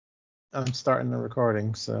I'm starting the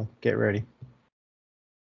recording, so get ready.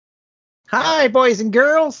 Hi, boys and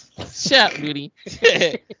girls. Shut up, Moody.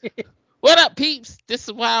 What up, peeps? This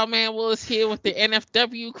is Wild Man Willis here with the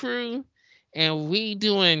NFW crew, and we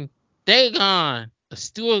doing Dagon, a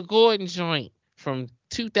Stuart Gordon joint from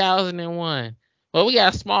 2001. Well, we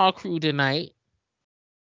got a small crew tonight.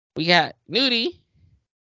 We got Nudie.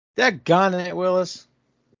 That gun it, Willis.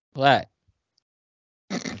 What?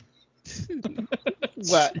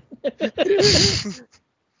 What?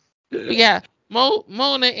 We got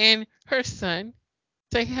Mona and her son.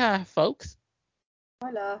 Say hi, folks.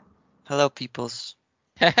 Hola. Hello, peoples.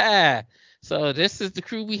 So this is the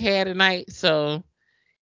crew we had tonight. So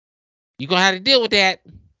you're going to have to deal with that.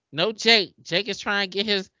 No Jake. Jake is trying to get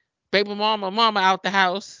his baby mama out the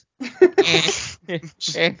house.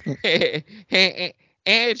 and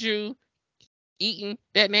Andrew eating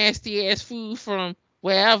that nasty ass food from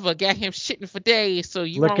wherever got him shitting for days. So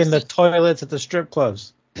you licking the toilets at the strip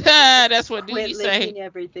clubs. That's what Quit Nudie say. licking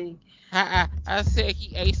everything. I said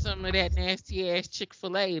he ate some of that nasty ass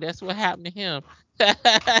Chick-fil-A. That's what happened to him.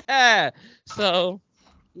 So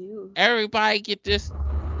everybody get this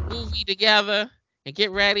movie together and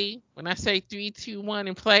get ready. When I say 3, 2, 1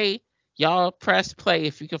 and play, y'all press play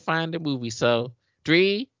if you can find the movie. So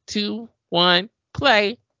 3, 2, 1,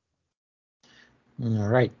 play. All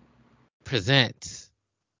right. Presents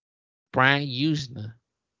Brian Usner.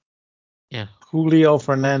 Yeah. Julio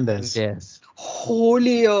Fernandez. Yes.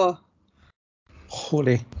 Julio.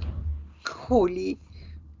 Holy.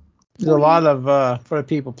 There's a lot of, for the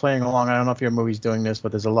people playing along, I don't know if your movie's doing this,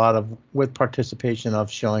 but there's a lot of with participation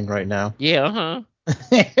of showing right now. Yeah,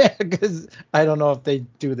 Because I don't know if they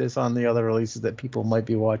do this on the other releases that people might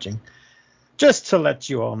be watching. Just to let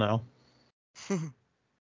you all know.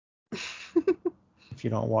 If you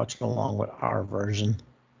don't watch along with our version.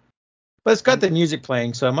 But it's got the music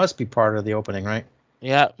playing, so it must be part of the opening, right?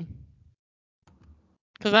 Yep.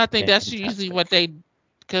 Because I think that's Fantastic. usually what they...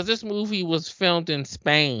 Because this movie was filmed in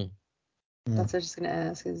Spain. That's what I was just going to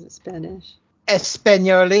ask. Is it Spanish?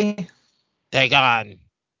 Españoli. Dagon.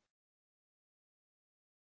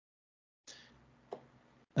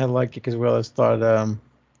 I like it because Willis thought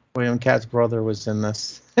William Katz's brother was in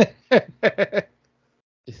this.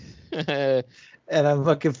 And I'm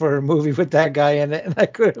looking for a movie with that guy in it, and I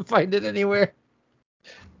couldn't find it anywhere.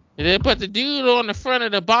 But the dude on the front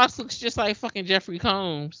of the box looks just like fucking Jeffrey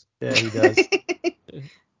Combs. Yeah, he does.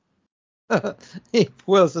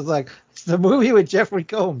 Willis is like, it's the movie with Jeffrey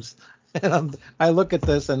Combs. And I look at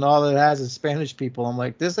this, and all it has is Spanish people. I'm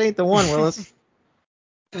like, this ain't the one, Willis.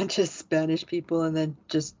 Bunch of Spanish people and then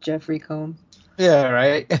just Jeffrey Combs. Yeah,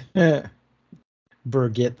 right?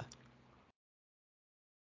 Birgit.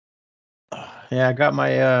 Yeah, I got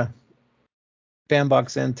my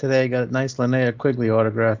bandbox in today. Got a nice Linnea Quigley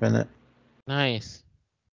autograph in it. Nice.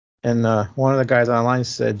 And one of the guys online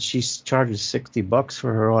said she charges $60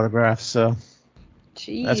 for her autograph, so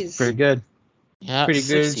Jeez. that's pretty good. Yeah, pretty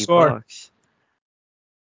good score.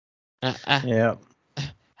 Yeah.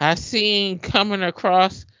 I seen coming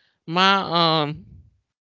across my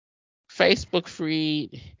Facebook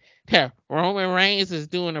feed that Roman Reigns is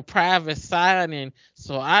doing a private signing,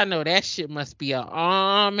 so I know that shit must be an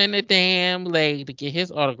arm and a damn leg to get his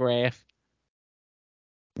autograph.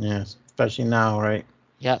 Yes, especially now, right?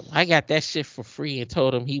 Yep, I got that shit for free and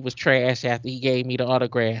told him he was trash after he gave me the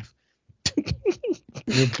autograph.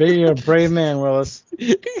 You're a brave man, Willis.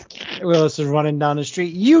 Willis is running down the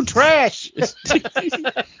street. You trash!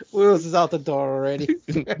 Willis is out the door already.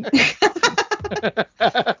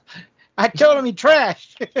 I told him he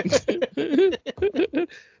trashed.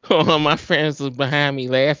 All my friends was behind me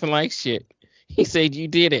laughing like shit. He said, "You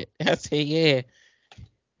did it." I said, "Yeah."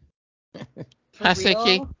 I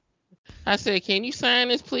said, "Can you sign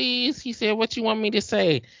this, please?" He said, "What you want me to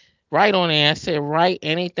say?" Write on there. I said, "Write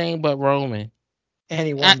anything but Roman."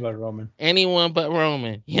 Anyone but Roman. Anyone but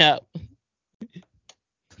Roman. Yep.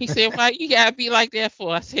 He said, "Why you gotta be like that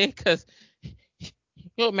for?" I said, "Because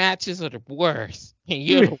your matches are the worst, and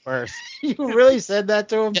you're the worst." You really said that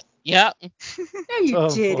to him? Yep. No,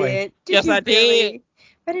 you didn't. Yes, I did.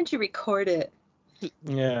 Why didn't you record it?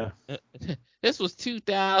 Yeah. This was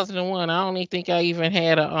 2001. I don't even think I even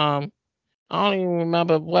had I don't even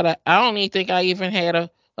remember what I don't even think I even had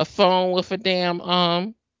a phone with a damn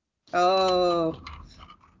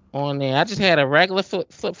on there. I just had a regular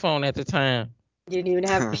flip phone at the time. You didn't even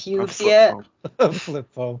have pubes yet? A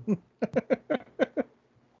flip phone.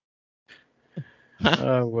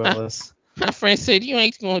 Oh, Willis. My friend said, "You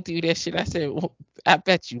ain't gonna do that shit." I said, "Well, I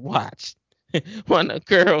bet you watched." One of the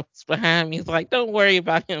girls behind me is like, "Don't worry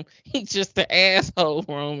about him. He's just an asshole,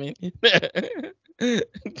 Roman."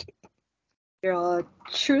 You're all a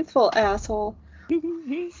truthful asshole.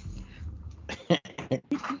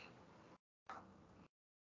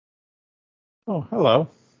 Oh, hello.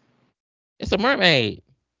 It's a mermaid.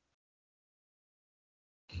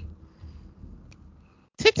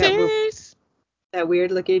 Titties. That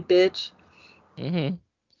weird looking bitch. Mm-hmm.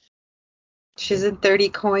 She's in 30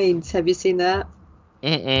 coins. Have you seen that?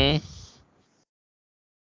 Mm-mm.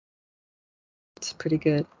 It's pretty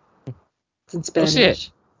good. It's in Oh, Spanish.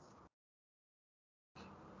 shit.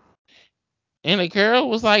 And the girl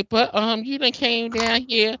was like, but you done came down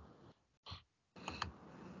here.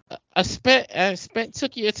 I spent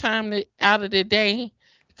took your time out of the day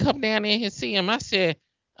to come down in here and see him. I said,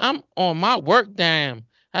 I'm on my work dime.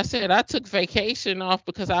 I said I took vacation off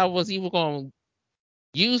because I was either gonna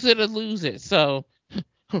use it or lose it. So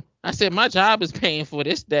I said my job is paying for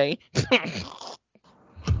this day.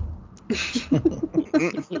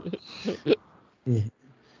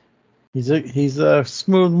 He's a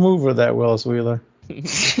smooth mover, that Willis Wheeler.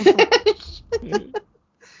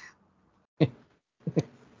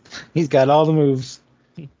 He's got all the moves.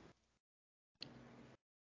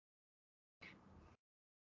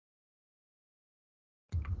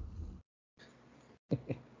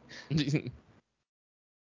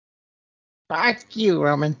 Fuck you,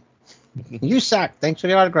 Roman. You suck. Thanks for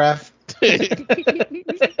the autograph.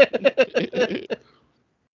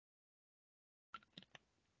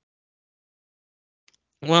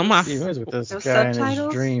 Well, my He was with this No guy in his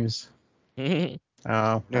subtitles? dreams. Mhm.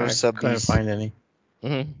 Oh, No I subbies. couldn't find any.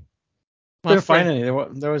 Mhm. My Couldn't find friend,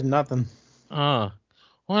 any. There was nothing.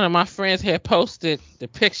 one of my friends had posted the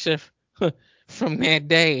picture from that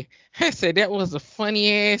day. I said that was a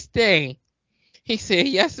funny ass day. He said,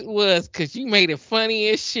 yes, it was, because you made it funny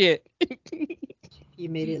as shit. You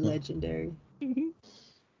made it legendary.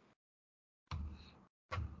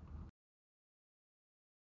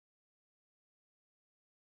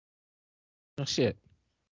 Oh, shit.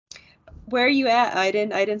 Where are you at,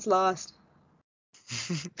 Aiden? Aiden's lost.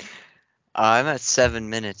 I'm at 7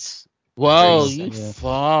 minutes. Whoa, Very you Yeah.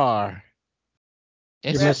 far.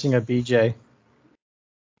 You're It's, missing a BJ.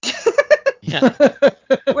 yeah.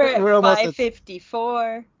 We're at almost at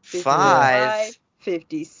 5:54, 5.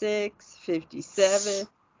 56, 57.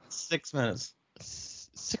 6 minutes.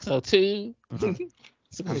 602. The guy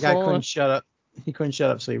 604. couldn't shut up. He couldn't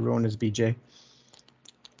shut up, so he ruined his BJ.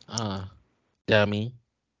 Dummy.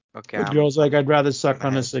 Okay, The girl's like, I'd rather suck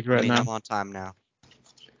on a ahead. cigarette I'm now. on time now.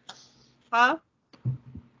 Huh?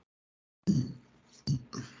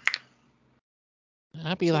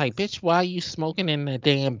 I'd be like, bitch, why you smoking in the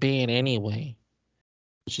damn bed anyway?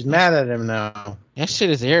 She's mad at him now. That shit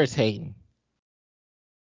is irritating.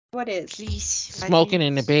 What is? Please. Smoking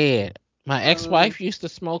in the bed. My Oh. ex-wife used to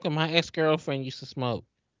smoke and my ex-girlfriend used to smoke.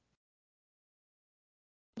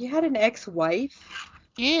 You had an ex-wife?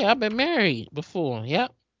 Yeah, I've been married before.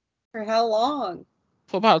 Yep. For how long?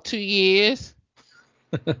 For about 2 years.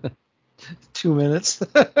 2 minutes.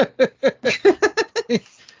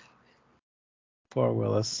 Poor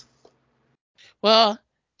Willis. Well,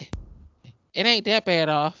 it ain't that bad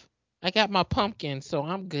off. I got my pumpkin, so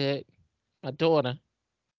I'm good. My daughter.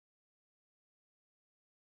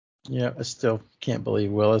 Yeah, I still can't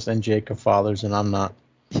believe Willis and Jake are fathers, and I'm not.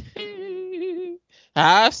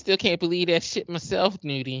 I still can't believe that shit myself,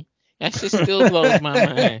 Nudie. That shit still blows my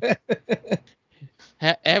mind.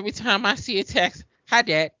 Every time I see a text, hi,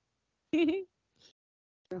 Dad.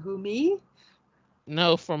 Who, me?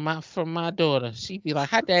 No, from my daughter. She be like,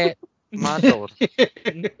 hi, Dad. My daughter.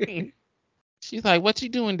 She's like, what you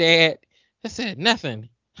doing, Dad? I said, nothing.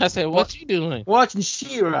 I said, what you doing? Watching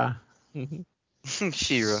She-Ra.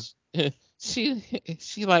 Shira.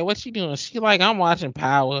 She like, what you doing? She like, I'm watching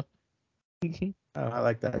Power. Oh, I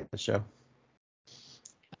like that show.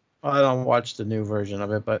 Well, I don't watch the new version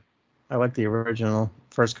of it, but I like the original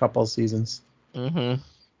first couple of seasons. I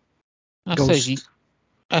Ghost.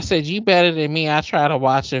 said you better than me. I try to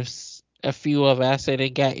watch a few of it. I said it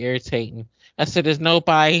got irritating. I said there's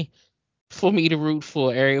nobody for me to root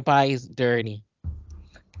for. Everybody's dirty.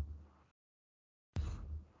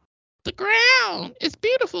 The ground is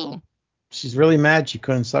beautiful. She's really mad she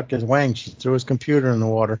couldn't suck his wang. She threw his computer in the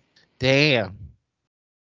water. Damn.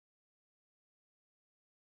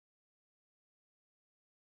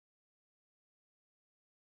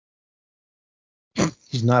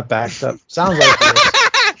 He's not backed up. Sounds like he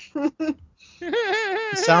is.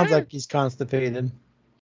 He sounds like he's constipated.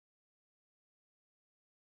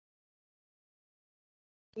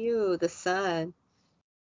 You, the sun.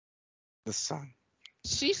 The sun.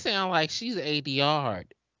 She sound like she's ADR.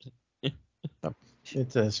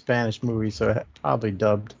 It's a Spanish movie, so probably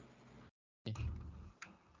dubbed.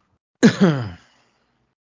 Hey,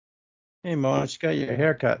 Mo, why don't you got your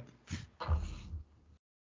haircut?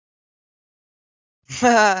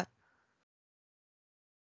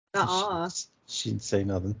 Uh-uh. She'd say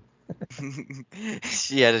nothing.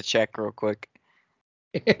 She had to check real quick.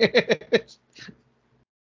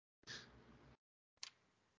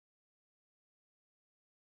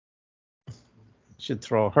 Should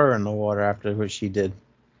throw her in the water after what she did.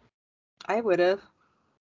 I would have.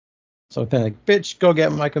 So then, like, bitch, go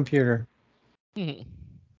get my computer. Mhm.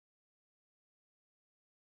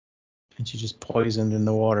 And she just poisoned in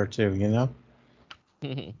the water too, you know?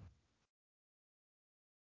 Mhm.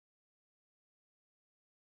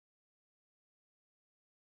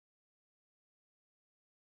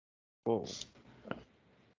 Whoa.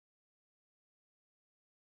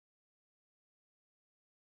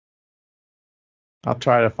 I'll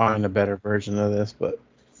try to find a better version of this, but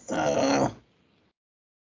oh,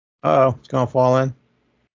 it's gonna fall in.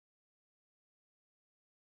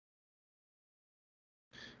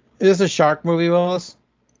 Is this a shark movie, Willis?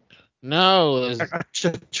 No, it's, A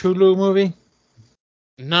Chulu movie?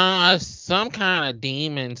 no, it's some kind of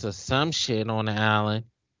demons or some shit on the island.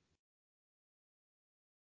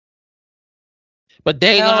 But No,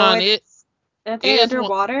 Dagon it aren't they is one.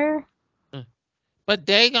 underwater? But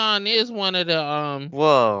Dagon is one of the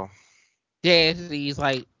Whoa. deities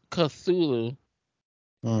like Cthulhu.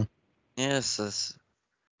 Yes, this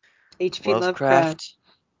H.P. Lovecraft. Lovecraft.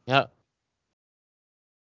 Yep.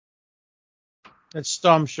 That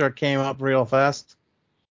storm sure came up real fast.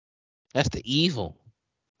 That's the evil.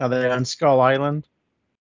 Are they on Skull Island?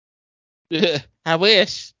 I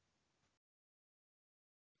wish.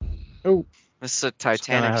 Oh, This is a gonna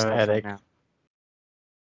Titanic have a stuff headache. right now.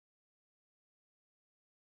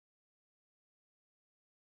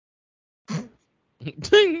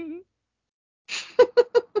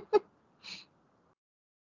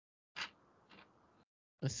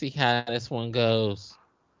 Let's see how this one goes.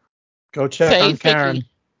 Go check Say on 50. Karen.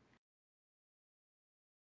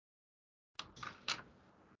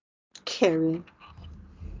 Karen.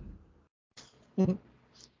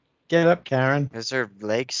 Get up, Karen. Is her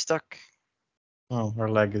leg stuck? Oh, her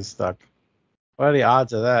leg is stuck. What are the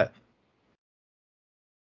odds of that?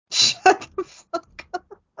 Shut the fuck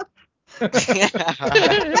up.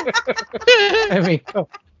 I mean, what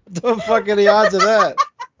the fuck are the odds of that?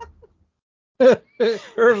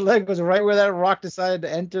 Her leg was right where that rock decided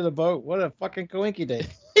to enter the boat. What a fucking coinkydink.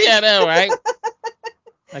 Yeah, I know, right?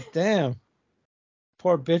 Like, damn.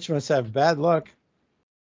 Poor bitch must have bad luck.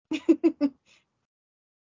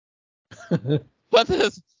 What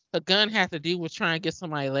does a gun have to do with trying to get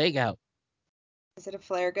somebody's leg out? Is it a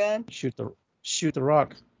flare gun? Shoot the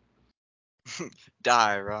rock.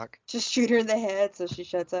 Die, Rock. Just shoot her in the head so she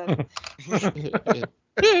shuts up.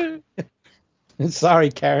 Sorry,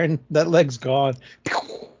 Karen. That leg's gone.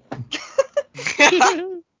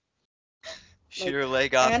 Shoot her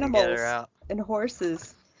leg off and get her out. And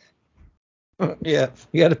horses. Yeah,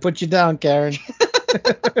 we got to put you down, Karen.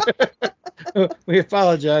 We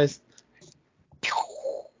apologize.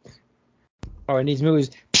 Oh, in these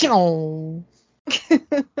movies,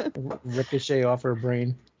 ricochet off her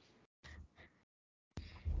brain.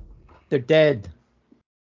 They're dead.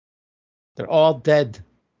 They're all dead.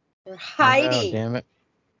 They're Oh, hiding. damn it.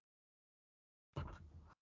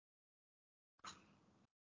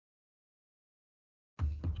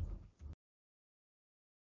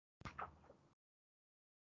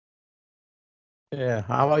 Yeah,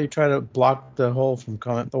 how about you try to block the water from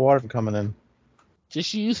coming in?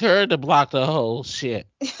 Just use her to block the whole shit.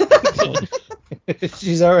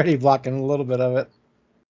 She's already blocking a little bit of it.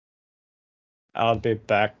 I'll be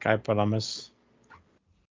back, I promise.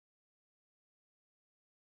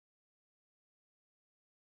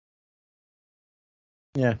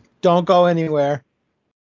 Yeah, don't go anywhere.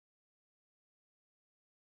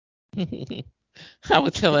 I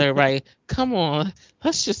would tell everybody, come on,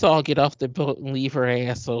 let's just all get off the boat and leave her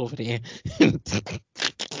ass over there.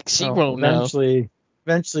 She won't know.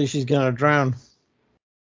 Eventually she's gonna drown.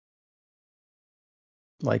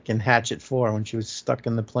 Like in Hatchet 4 when she was stuck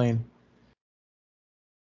in the plane.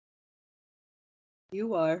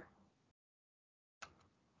 You are.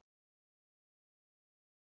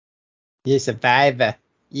 You survivor.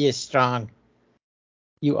 You're strong.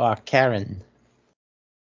 You are Karen.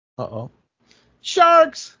 Uh-oh.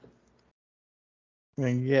 Sharks! I'm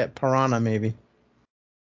gonna get piranha maybe.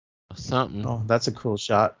 Something. Oh, that's a cool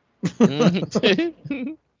shot.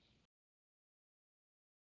 Mhm.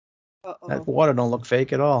 That water don't look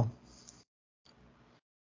fake at all.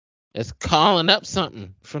 It's calling up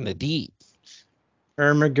something from the deep.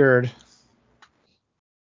 Ermagerd.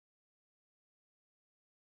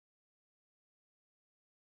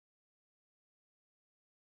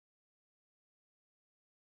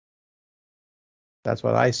 That's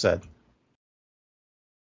what I said.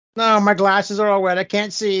 No, my glasses are all wet. I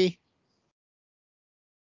can't see.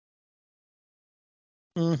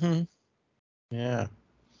 Mm-hmm. Yeah.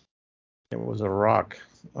 It was a rock.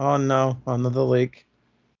 Oh no, another leak.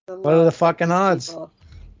 What are the fucking odds?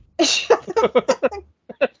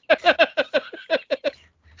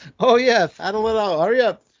 Oh yeah, paddle it out. Hurry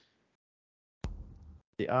up.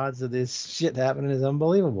 The odds of this shit happening is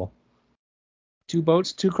unbelievable. 2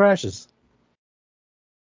 boats, 2 crashes.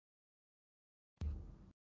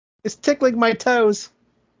 It's tickling my toes.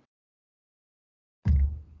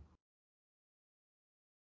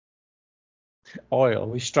 Oil.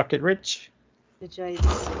 We struck it rich. The giant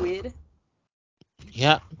squid.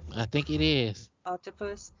 Yep, I think it is.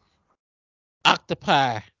 Octopus.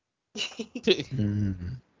 Octopi.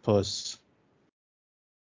 Puss.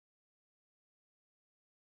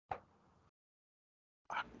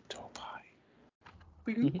 Octopi.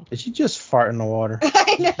 Did she just fart in the water?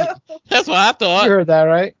 I know. That's what I thought. You heard that,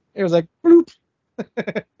 right? It was like bloop.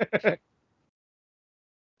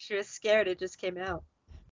 She was scared. It just came out.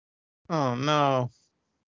 Oh no.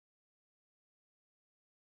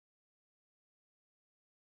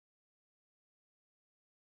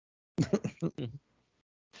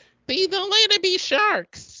 See, don't let it be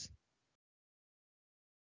sharks.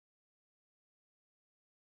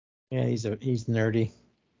 Yeah, he's nerdy.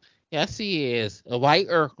 Yes, he is. A white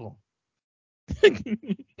Urkel.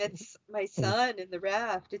 It's my son in the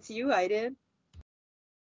raft. It's you, Aiden.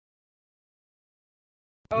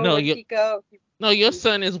 Oh, No, where did he go? No, your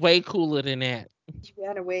son is way cooler than that. He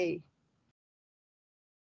ran away.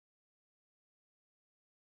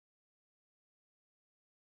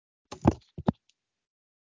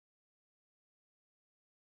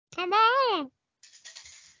 Come on.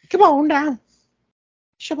 Come on down.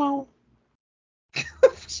 Come on.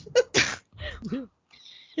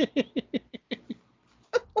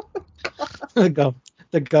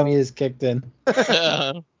 The gummy is kicked in.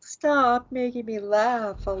 Stop making me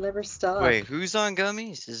laugh. I'll never stop. Wait, who's on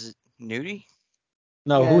gummies? Is it Nudie?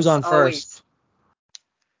 No, Yes, who's on always. first?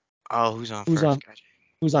 Oh, who's on first? Gotcha.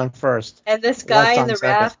 Who's on first? And this guy in the second?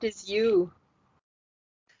 raft is you.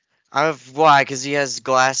 Why? Because he has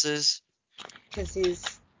glasses?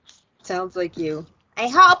 Because sounds like you. I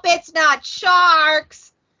hope it's not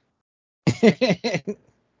sharks.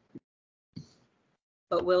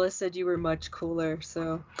 But Willis said you were much cooler,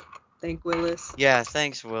 so thank Willis. Yeah,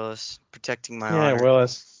 thanks, Willis. Protecting my Yeah, honor.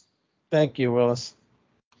 Willis. Thank you, Willis.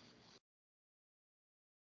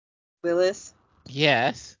 Willis?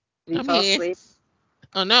 Yes. Did he fall asleep?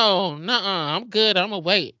 Oh, no. Nuh-uh. I'm good. I'm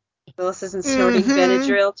awake. Willis isn't snorting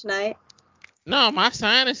Benadryl tonight? No, my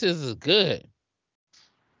sinuses is good.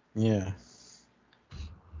 Yeah.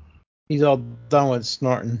 He's all done with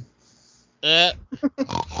snorting.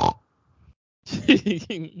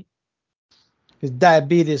 His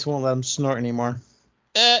diabetes won't let him snort anymore.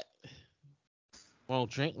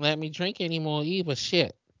 Won't let me drink anymore either.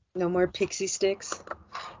 Shit. No more pixie sticks?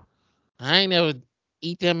 I ain't never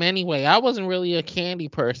eat them anyway. I wasn't really a candy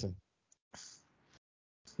person.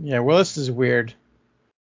 Yeah, Willis is weird.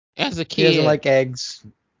 As a kid. He doesn't like eggs.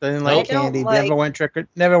 Doesn't like candy. Never went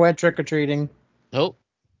trick or treating. Nope.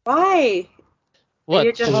 Why?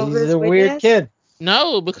 What? He's a weird kid.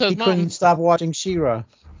 No, because he couldn't stop watching She-Ra.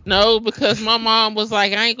 No, because my mom was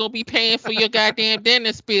like, I ain't gonna be paying for your goddamn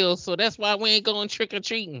dentist bills, so that's why we ain't going trick or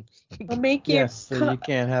treating. Well, make your so you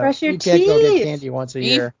can't brush your you teeth. Can't go get candy once a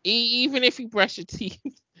year. Even if you brush your teeth,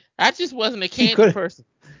 I just wasn't a candy person.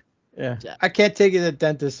 Yeah, I can't take you to the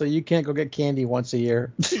dentist, so you can't go get candy once a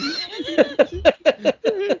year.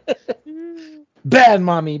 Bad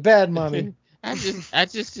mommy. I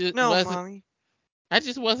just no, wasn't. Mommy. I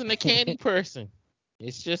just wasn't a candy person.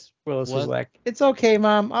 It's just Willis was like, it's okay,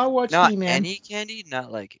 Mom. I'll watch Not He-Man. any candy,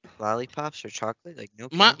 not like lollipops or chocolate, like no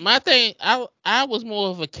candy. My thing, I was more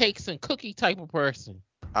of a cakes and cookie type of person.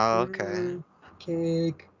 Oh, okay.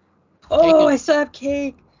 Cake. Oh, I still have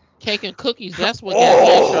cake. Cake and cookies. That's what got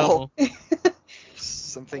me in trouble.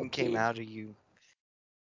 Something came out of you.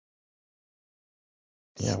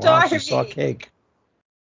 Yeah, wow, she saw cake.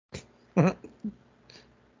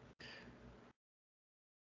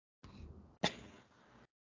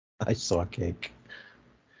 I saw cake.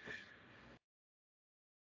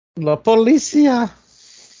 La policia.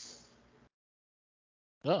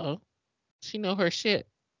 Uh-oh. She know her shit.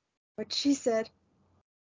 What she said.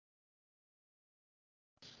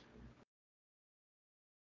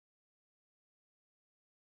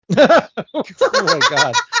 Oh my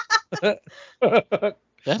God.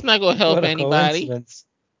 That's not gonna help anybody. Coincidence.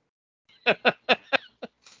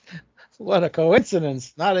 What a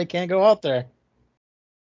coincidence. Now they can't go out there.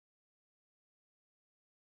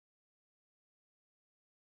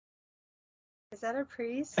 Is that a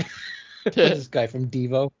priest? This guy from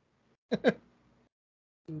Devo.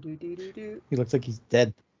 Do. He looks like he's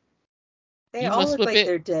dead. They You all must look whip like it.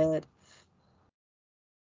 they're dead.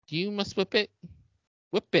 You must whip it.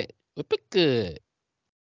 Whip it. Whip it good.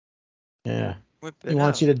 Yeah. Whip He it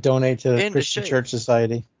wants out. you to donate to the Into Christian shape. Church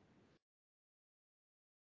Society.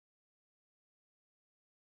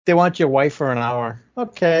 They want your wife for an hour.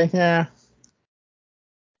 Okay, yeah.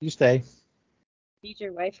 You stay. Need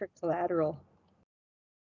your wife for collateral.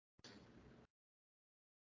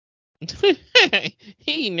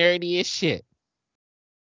 He nerdy as shit.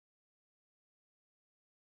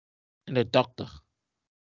 And the doctor.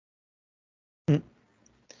 Mm.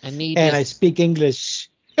 I need And I this speak English.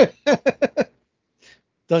 Don't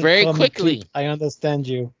very call me quickly. creep. I understand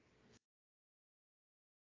you.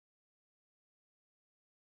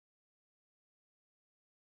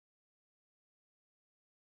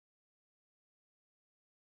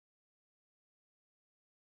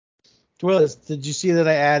 Willis, did you see that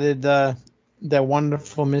I added that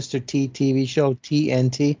wonderful Mr. T TV show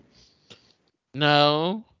TNT?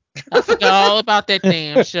 No. I forgot all about that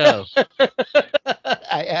damn show.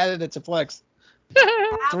 I added it to Plex.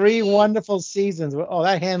 3 wonderful seasons. Oh,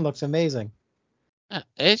 that hand looks amazing.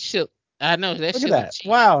 It should. I know that Look shit at look that. cheap.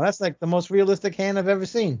 Wow, that's like the most realistic hand I've ever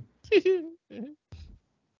seen.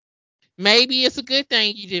 Maybe it's a good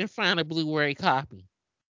thing you didn't find a Blu-ray copy.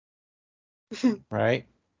 Right?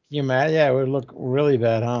 You mad? Yeah, it would look really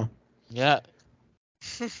bad, huh? Yeah.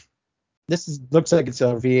 Looks like it's a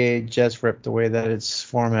VHS rip the way that it's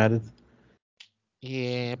formatted.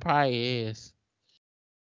 Yeah, it probably is.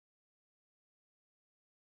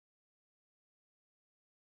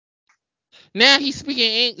 Now he's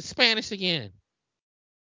speaking Spanish again.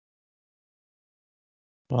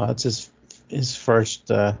 Well, that's his first.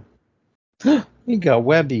 He got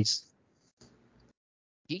webbies.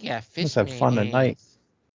 He got Let's fish have man fun tonight. hands.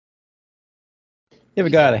 You ever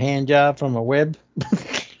He's got a a hand job from a web?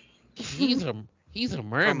 he's a he's a From a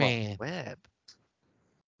merman. web.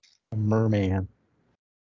 A merman.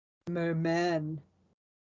 Merman.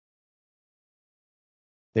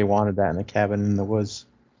 They wanted that in a cabin in the woods.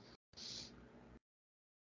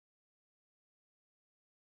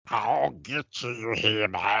 I'll get you here,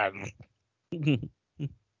 man.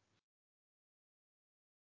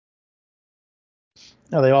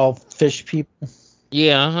 Are they all fish people?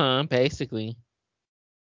 Yeah, basically.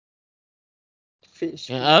 Fish.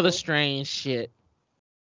 And people. other strange shit.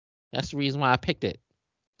 That's the reason why I picked it.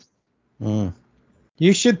 Mm.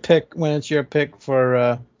 You should pick when it's your pick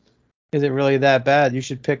for. Is it really that bad? You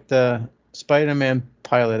should pick the Spider-Man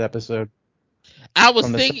pilot episode I was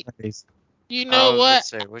from the thinking, 70s. you I know was about to what?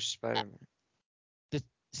 say, which Spider-Man? The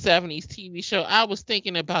 70s TV show. I was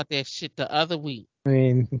thinking about that shit the other week. I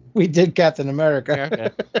mean, we did Captain America.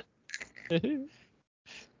 America. It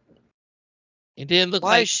didn't look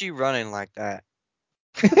Why like. is she running like that?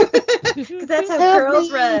 Because that's how Help girls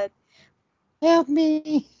me. run. Help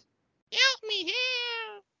me. Help me,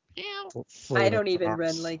 help. I don't even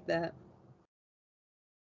run like that.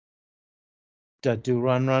 Do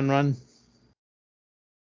run, run, run.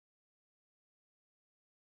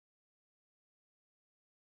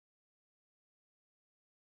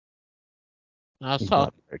 I was He's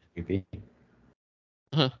talking. not very creepy.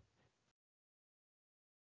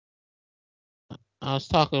 I was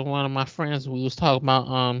talking to one of my friends. We was talking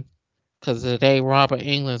about because today Robert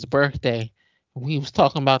England's birthday. We was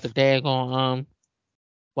talking about the daggone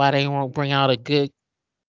why they won't bring out a good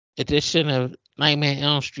edition of Nightmare on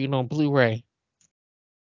Elm Street on Blu-ray.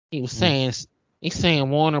 He was saying he's saying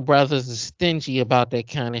Warner Brothers is stingy about that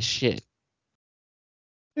kind of shit.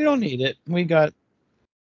 We don't need it. We got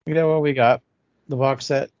what we got. The box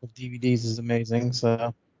set of DVDs is amazing.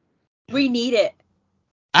 So We need it.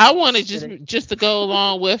 I wanted just to go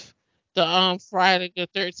along with the Friday the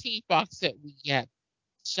 13th box set we got.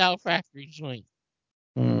 Shout Factory joint.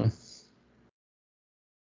 Because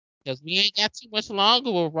we ain't got too much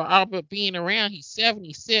longer with Robert being around. He's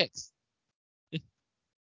 76.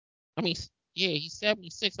 I mean, yeah, he's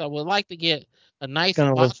 76. I would like to get a nice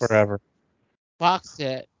gonna live forever. box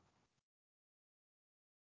set.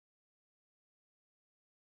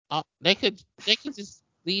 They could just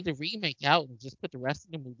leave the remake out and just put the rest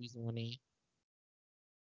of the movies on there.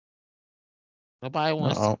 Nobody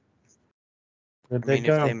wants to. Where'd I they mean, if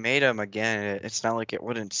go? they made them again, it's not like it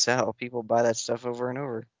wouldn't sell. People buy that stuff over and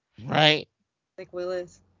over. Right? Like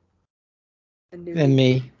Willis. And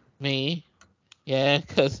me. Me. Yeah,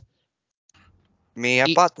 because. Me,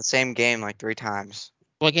 I bought the same game like 3 times.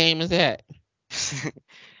 What game is that?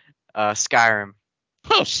 Skyrim.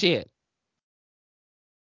 Oh, shit.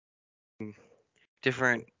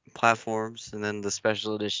 Different platforms, and then the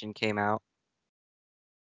special edition came out.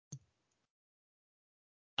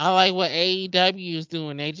 I like what AEW is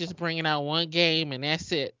doing. They just bringing out one game and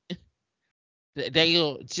that's it.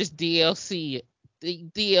 They'll just DLC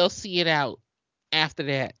it. DLC it out after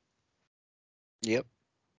that, Yep.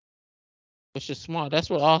 which is smart. That's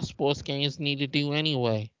what all sports games need to do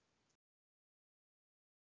anyway.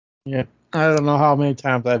 Yeah. I don't know how many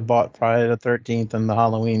times I've bought Friday the 13th and the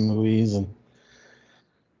Halloween movies and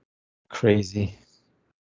crazy.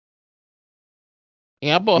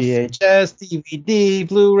 Yeah, I bought. VHS, DVD,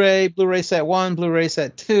 Blu-ray set 1, Blu-ray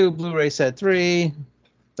set 2, Blu-ray set 3.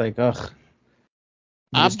 It's like, ugh.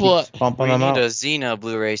 I Just keep bought. bumping We them need out. a Xena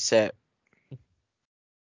Blu-ray set.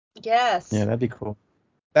 Yes. Yeah, that'd be cool.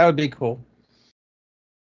 That would be cool.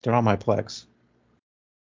 They're on my Plex.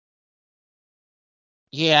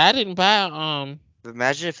 Yeah, I didn't buy.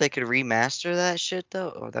 Imagine if they could remaster that shit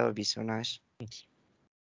though. Oh, that would be so nice.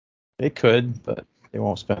 They could, but they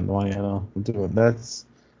won't spend the money on do it. That's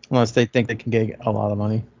unless they think they can get a lot of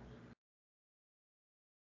money.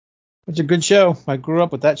 It's a good show. I grew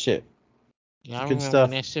up with that shit. Yeah, I Good remember stuff.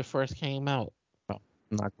 when that shit first came out.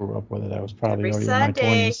 Not grew up with it. I was probably Every already in my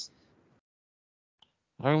Sunday. 20s.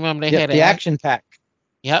 I remember they Yep, had the action pack.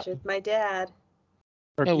 Yep, With my dad.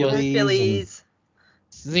 it was Hercules.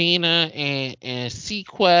 Xena and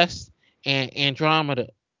Sequest and Andromeda.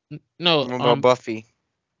 No, What about Buffy?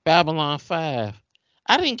 Babylon 5.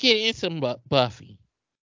 I didn't get into Buffy.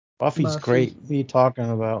 Buffy's Buffy. great. What are you talking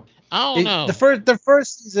about? I don't know. The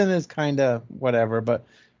first season is kind of whatever, but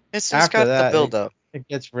It's after got the that, build up. it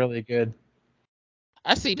gets really good.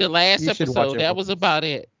 I see the last You should watch episode. it. That was about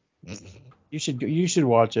it. You should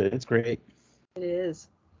watch it. It's great. It is.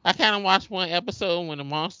 I kind of watched one episode when the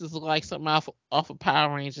monsters look like something off of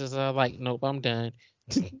Power Rangers. I was like, nope, I'm done.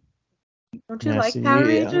 Don't you Yeah, like see, Power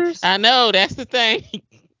yeah. Rangers? I know, that's the thing.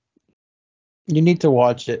 You need to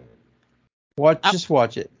watch it. Just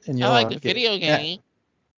watch it, and I you'll like the like video it. game.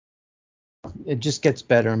 It just gets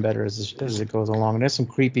better and better as it goes along. There's some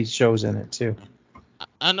creepy shows in it too.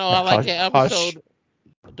 I know, I like that Hush. episode,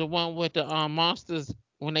 the one with the monsters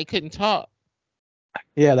when they couldn't talk.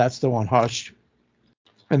 Yeah, that's the one. Hush.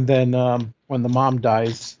 And then when the mom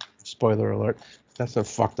dies, spoiler alert, that's a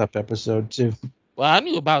fucked up episode too. Well, I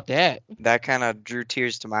knew about that. That kind of drew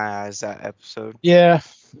tears to my eyes. That episode. Yeah,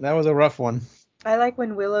 that was a rough one. I like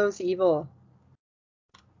when Willow's evil.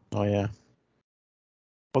 Oh yeah.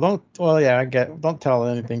 Don't tell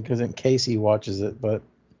anything because in case he watches it, but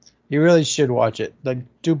you really should watch it. Like,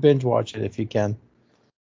 do binge watch it if you can.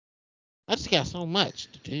 I just got so much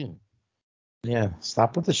to do. Yeah,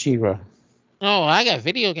 stop with the She-Ra. Oh, I got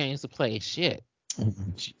video games to play. Shit.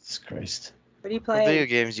 Jesus Christ. What are you What video playing?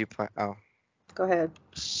 games you play? Oh, Go ahead.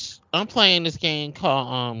 I'm playing this game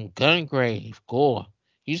called Gungrave Gore.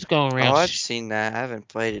 You just go around. I've seen that. I haven't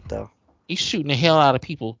played it though. He's shooting the hell out of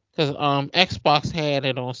people because Xbox had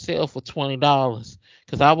it on sale for $20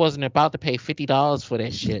 because I wasn't about to pay $50 for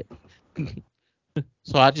that shit.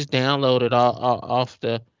 So I just downloaded off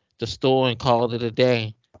the store and called it a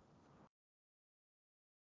day.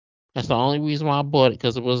 That's the only reason why I bought it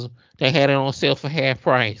because they had it on sale for half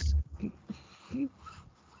price.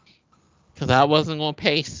 Because I wasn't gonna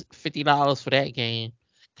pay $50 for that game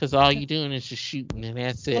because all you doing is just shooting and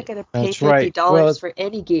that's I'm not it. gonna pay That's right. $50 for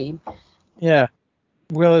any game. Yeah.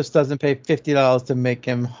 Willis doesn't pay $50 to make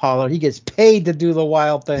him holler. He gets paid to do the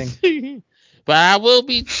wild thing. But I will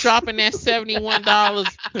be dropping that $71.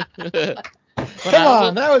 Come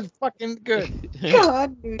on, that was fucking good.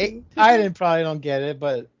 God, Nudie. I probably don't get it,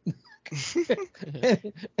 but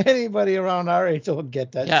anybody around our age will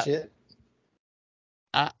get that shit.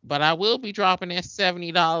 But I will be dropping that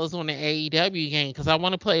 $70 on the AEW game because I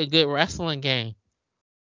want to play a good wrestling game.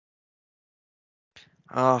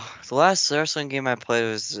 Oh, the last wrestling game I played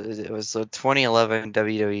was the 2011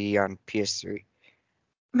 WWE on PS3.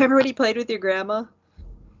 Remember when he played with your grandma?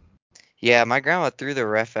 Yeah, my grandma threw the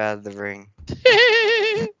ref out of the ring.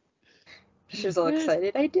 She was all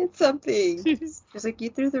excited. I did something. She was like, you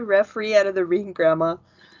threw the referee out of the ring, Grandma.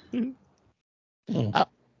 I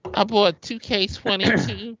bought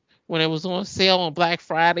 2K22 when it was on sale on Black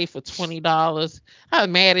Friday for $20. I was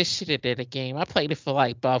mad as shit at that game. I played it for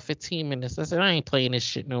like about 15 minutes. I said, I ain't playing this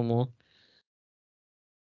shit no more.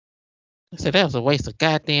 I said, that was a waste of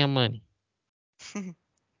goddamn money.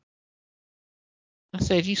 I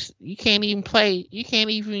said, you can't even play. You can't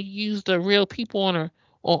even use the real people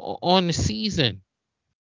on the season.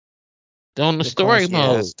 On the story Yeah,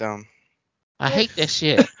 mode. that's dumb. I hate that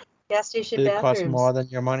shit. Gas station Did it cost bathrooms. more than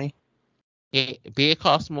your money? It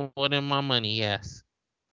costs more than my money, yes.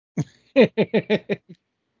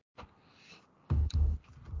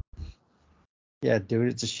 Yeah, dude,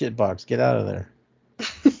 it's a shit box. Get out of there.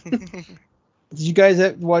 Did you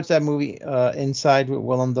guys watch that movie Inside with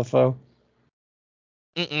Willem Dafoe?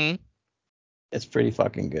 Mm-mm. It's pretty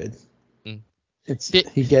fucking good. Mm.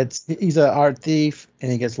 He's an art thief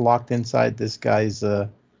and he gets locked inside this guy's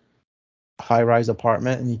high-rise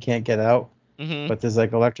apartment and he can't get out. Mm-hmm. But there's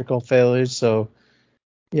like electrical failures, so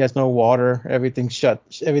he has no water. Everything's shut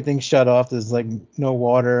off. There's like no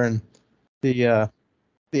water, and the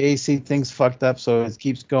AC thing's fucked up, so it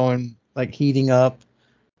keeps going like heating up.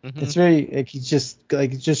 Mm-hmm. It's very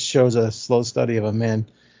like it just shows a slow study of a man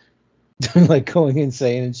like going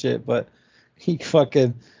insane and shit. But he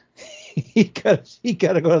fucking he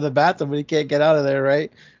gotta go to the bathroom, but he can't get out of there,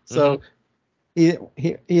 right? So he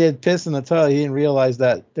had pissed in the toilet. He didn't realize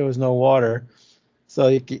that there was no water.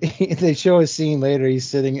 So they show a scene later. He's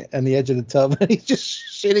sitting on the edge of the tub and he's just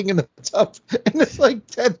shitting in the tub, and there's like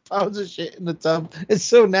 10 pounds of shit in the tub. It's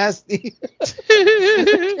so nasty.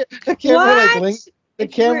 The camera the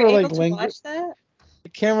If you were camera able like to lingers. watch that? The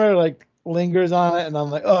camera like lingers on it, and I'm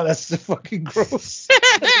like, oh, that's so fucking gross.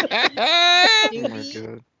 Oh my Newbie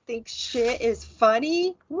god. thinks shit is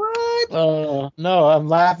funny? What? Oh no, I'm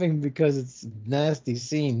laughing because it's a nasty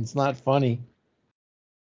scene. It's not funny.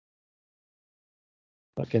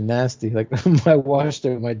 Fucking nasty. Like I watched it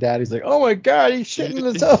with my dad. He's like, "Oh my god, he's shitting in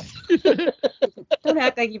the tub." Don't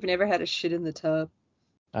act like you've never had a shit in the tub.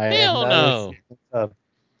 I have Hell never no. shit in the tub.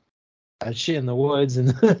 I shit in the woods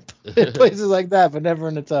and places like that, but never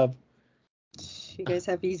in the tub. You guys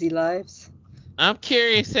have easy lives. I'm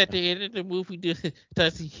curious at the end of the movie,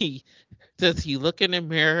 does he look in the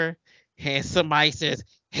mirror and somebody says,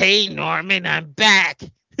 "Hey Norman, I'm back."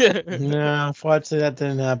 No, unfortunately, that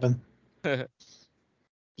didn't happen.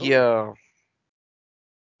 Yo.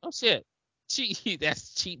 Oh shit.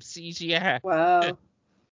 That's cheap CGI. Wow.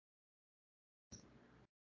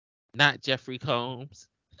 Not Jeffrey Combs.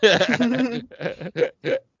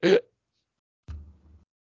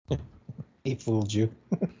 He fooled you.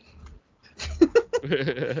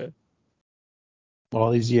 All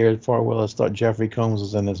these years before Willis thought Jeffrey Combs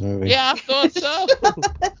was in this movie. Yeah, I thought so.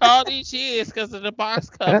 All these years because of the box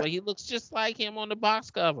cover. He looks just like him on the box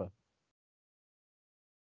cover.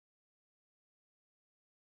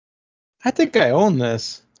 I think I own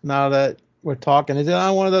this now that we're talking. Is it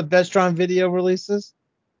on one of the Vestron video releases?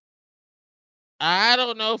 I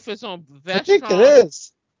don't know if it's on Vestron. I think it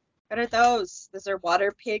is. What are those? Is there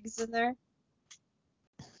water pigs in there?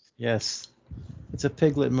 Yes. It's a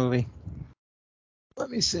Piglet movie.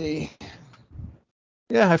 Let me see.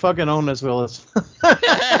 Yeah, I fucking own this, Willis.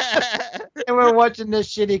 And we're watching this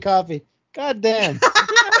shitty copy. God damn.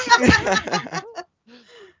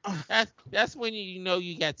 That's when you know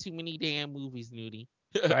you got too many damn movies, Nudie.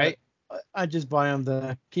 Right? I just buy them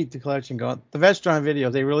to keep the collection going. The Vestron video,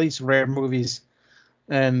 they release rare movies,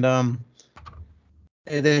 and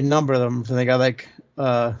they number them, so they got like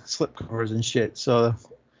slip covers and shit. So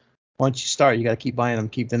once you start, you got to keep buying them,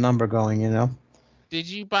 keep the number going, you know? Did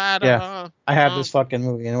you buy the? Yeah, I have this fucking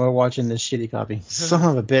movie, and we're watching this shitty copy. Son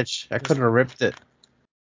of a bitch! I could have ripped it.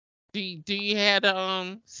 Do you have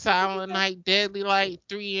the Silent Night, Deadly Light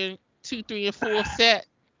 2, 3, and 4 set?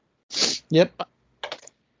 Yep.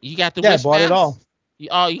 You got the Yeah, I Wishmaster? bought it all.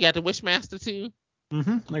 You got the Wishmaster too?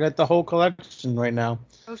 I got the whole collection right now.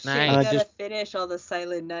 Oh shit, Nice. you I gotta just- finish all the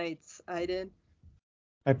Silent Nights, Aiden.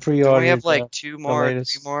 I Don't pre-ordered we have like the 2 more, 3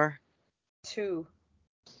 latest. more? 2.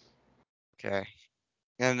 Okay.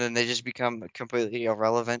 And then they just become completely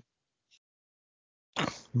irrelevant.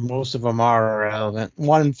 Most of them are irrelevant.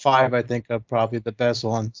 1 and 5, I think, are probably the best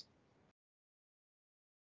ones.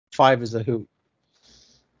 5 is a hoot.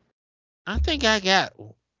 I think I got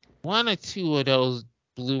 1 or 2 of those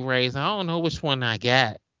Blu-rays. I don't know which one I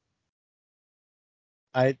got.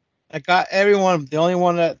 I got every one. The only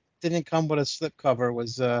one that didn't come with a slipcover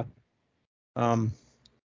was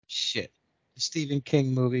shit, the Stephen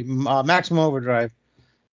King movie, Maximum Overdrive.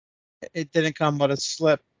 It didn't come with a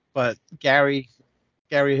slip, but Gary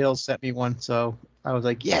Hill sent me one, so I was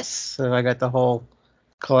like, yes. So I got the whole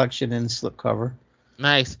collection in slipcover.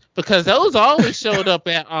 Nice, because those always showed up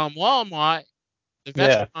at Walmart, the Yeah.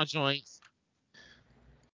 restaurant joints.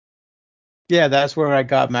 Yeah, that's where I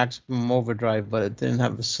got Maximum Overdrive, but it didn't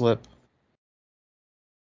have a slip.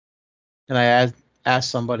 And I asked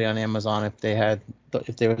somebody on Amazon if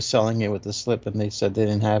they were selling it with the slip, and they said they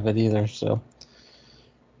didn't have it either. So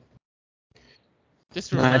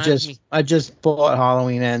This I reminds me. just bought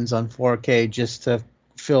Halloween Ends on 4K just to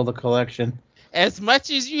fill the collection. As much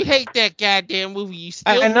as you hate that goddamn movie, you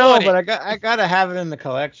still I know, bought it. but I gotta have it in the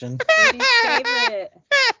collection. Rudy's favorite.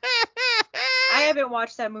 I haven't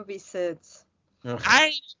watched that movie since. Ugh. I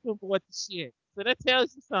ain't even bought the shit. So that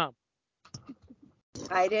tells you something.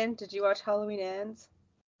 I didn't. Did you watch Halloween Ends?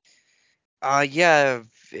 Yeah,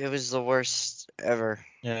 it was the worst ever.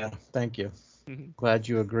 Yeah, thank you. Glad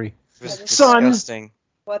you agree. It was Son! disgusting.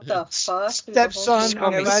 What the fuck? Stepson, Call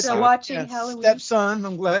I'm me Are we glad still son. you watching yeah, Halloween? Stepson,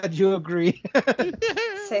 I'm glad you agree.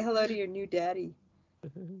 Say hello to your new daddy.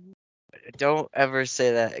 Don't ever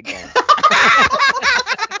say that again.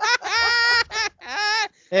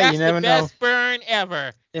 Hey, That's you never the know. best burn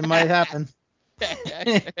ever. It might happen.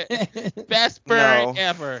 Best burn No.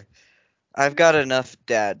 ever. I've got enough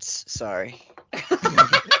dads. Sorry.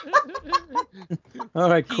 All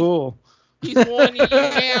right, cool. He's warning you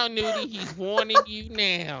now, Nudie. He's warning you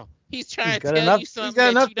now. He's trying to tell you He's something got that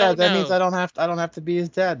enough you dads. don't That means know. I don't have to be his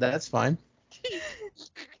dad. That's fine.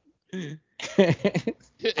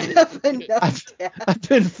 Enough, Dad.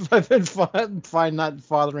 I've been fine not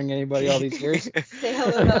fathering anybody all these years. Say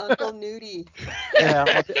hello to Uncle Nudie.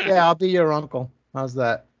 I'll be your uncle. How's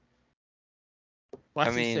that? Watch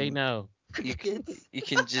I you say mean, no. You can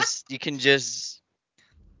just.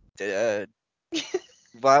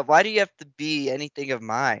 Why do you have to be anything of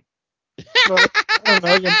mine? Well, I don't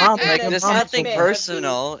know. Your mom, You're Like, an there's attachment nothing of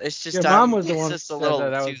personal. It's just your mom was the it's one just who a said little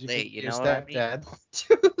that too you late. could be You your know what I mean? stepdad.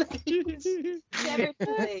 Too late. Never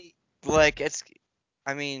too late. Like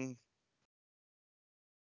I mean,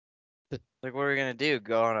 like what are we gonna do?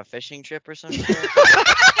 Go on a fishing trip or some shit?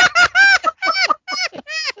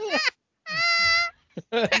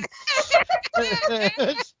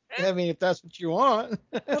 I mean, if that's what you want.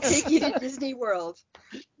 We'll take you to Disney World.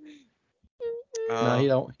 No,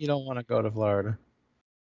 Oh. you don't want to go to Florida.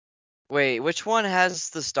 Wait, which one has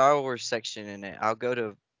the Star Wars section in it? I'll go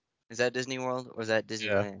to. Is that Disney World or is that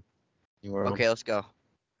Disneyland? Okay, let's go.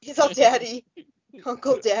 He's all daddy.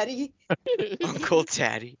 Uncle Daddy. Uncle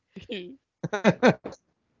Daddy.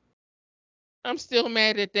 I'm still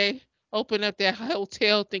mad that they opened up that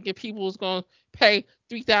hotel thinking people was gonna pay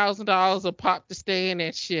 $3,000 a pop to stay in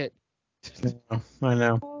that shit. I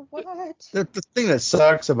know. Oh, what? The thing that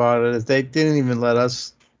sucks about it is they didn't even let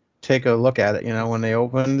us take a look at it. You know, when they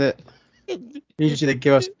opened it, usually they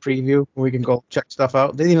give us a preview where we can go check stuff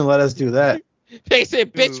out. They didn't even let us do that. They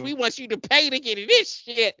said, bitch, Ooh. we want you to pay to get in this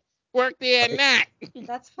shit. Work there or not.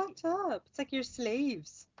 That's fucked up. It's like you're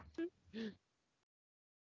slaves.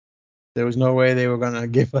 There was no way they were gonna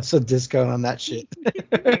give us a discount on that shit.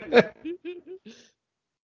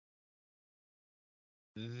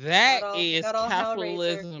 That Got is all Hellraiser.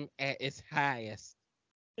 capitalism at its highest.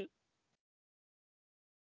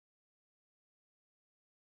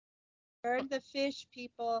 Burn the fish,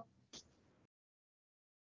 people.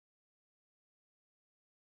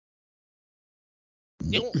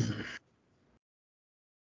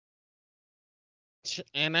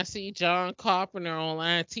 And I see John Carpenter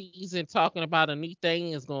online teasing talking about a new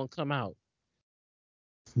thing is gonna come out.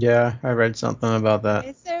 Yeah, I read something about that.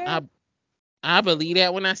 Is there? I believe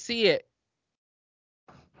that when I see it.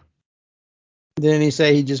 Didn't he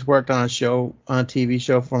say he just worked on a TV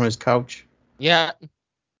show from his couch? Yeah.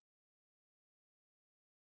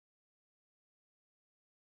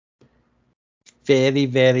 Very,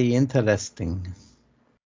 very interesting.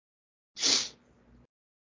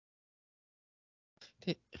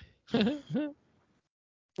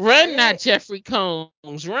 Run, not Jeffrey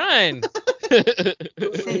Combs. Run.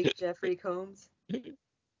 Fake Jeffrey Combs. Is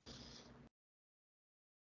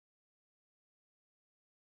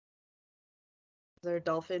there a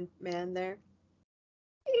dolphin man there?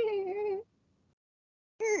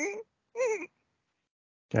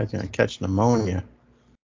 Guy's gonna catch pneumonia.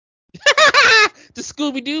 The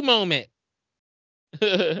Scooby-Doo moment.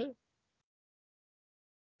 I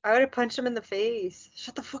would have punched him in the face.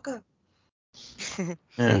 Shut the fuck up.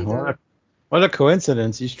 Yeah, what a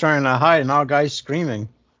coincidence. He's trying to hide and all guys screaming.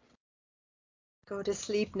 Go to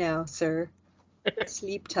sleep now, sir.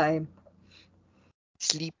 Sleep time.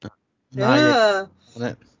 Sleep. Nah, yeah.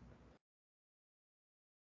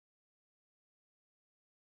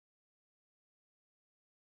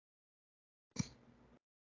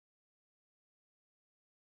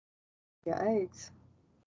 Yikes.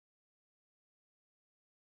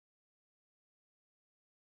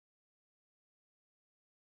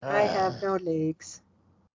 I have no legs.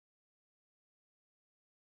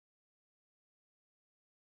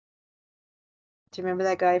 Do you remember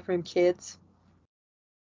that guy from Kids?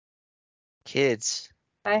 Kids.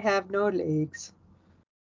 I have no legs.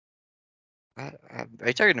 Are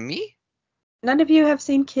you talking to me? None of you have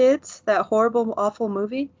seen Kids? That horrible, awful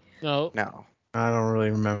movie? No. No. I don't really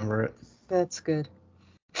remember it. That's good.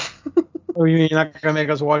 Oh, you mean you're not gonna make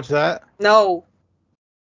us watch that? No.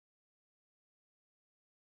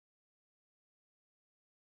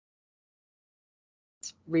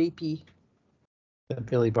 rapey.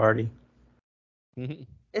 Billy Barty.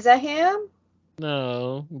 Is that him?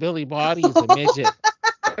 No, Billy Barty is a midget.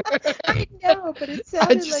 I know, but it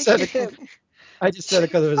sounded like him. I just said it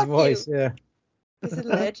because of his Fuck voice. you. Yeah. He's a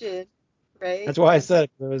legend, right? That's why I said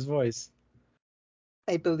it because of his voice.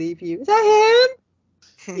 I believe you. Is that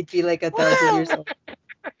him? He'd be like 1,000 years old.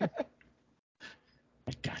 I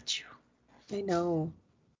got you. I know.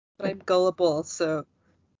 But I'm gullible, so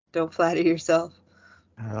don't flatter yourself.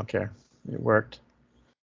 I don't care. It worked.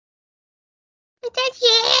 Is that him?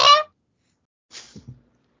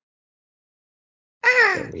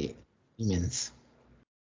 Very humans.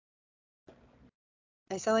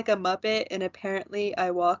 I sound like a Muppet, and apparently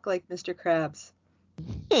I walk like Mr. Krabs.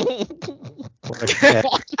 What a catch.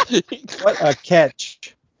 What a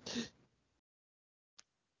catch.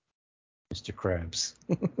 Mr. Krabs.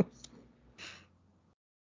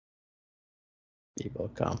 People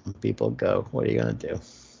come, people go. What are you going to do?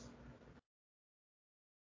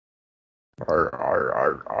 Arr, arr,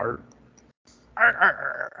 arr, arr. Arr,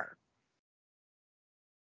 arr, arr.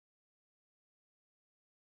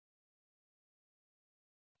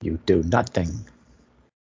 You do nothing.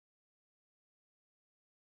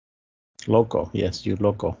 Loco. Yes, you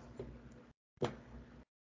loco.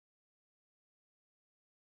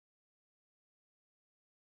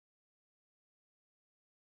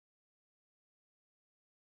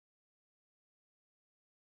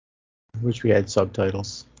 Wish we had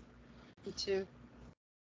subtitles. Me too.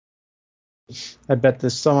 I bet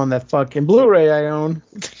there's some on that fucking Blu-ray I own.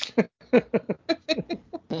 I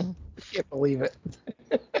can't believe it.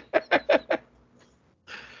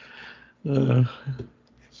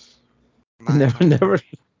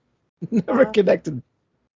 Never connected.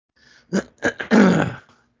 I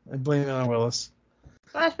blame it on Willis.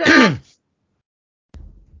 Flashback.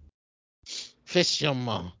 Fish your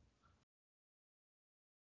mom.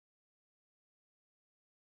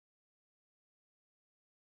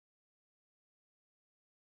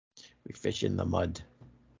 We fish in the mud.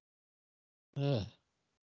 Ugh.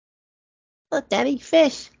 Look, Daddy,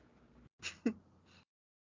 fish.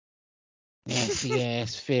 Nasty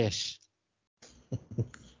ass fish.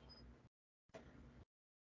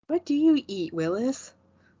 What do you eat, Willis?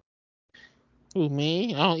 Who,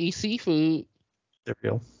 me? I don't eat seafood.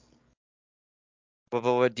 Cereal. But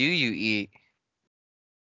what do you eat?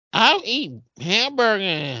 I'll eat hamburger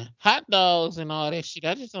and hot dogs and all that shit.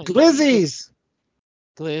 I just don't eat Glizzies.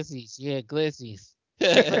 Glizzies. Yeah, glizzies.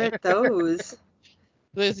 What are those?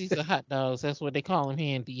 Glizzies are hot dogs. That's what they call them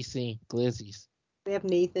here in DC. Glizzies. We have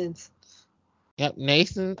Nathan's. Yep,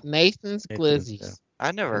 Nathan's Glizzies. Yeah.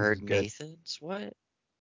 I never This heard is good. Nathan's. What?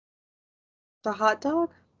 The hot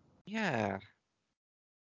dog? Yeah.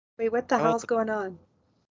 Wait, what the Oh, hell's going on?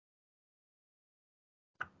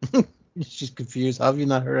 She's confused. How have you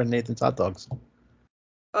not heard of Nathan's hot dogs?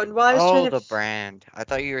 Oh, well, I was trying to. the brand. I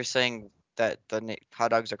thought you were saying that the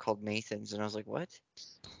hot dogs are called Nathan's, and I was like, what?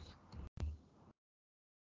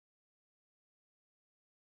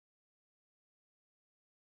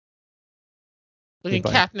 Look at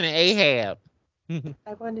Captain Ahab.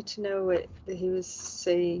 I wanted to know what he was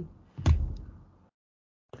saying.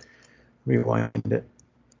 Rewind it.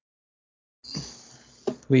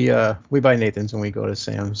 We buy Nathan's when we go to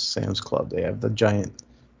Sam's Club. They have the giant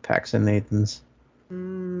packs of Nathan's.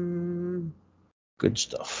 Good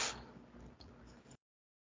stuff.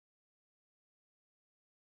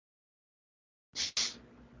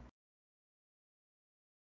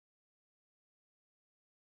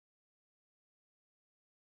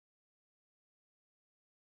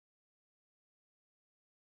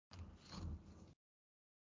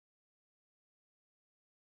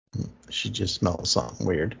 She just smells something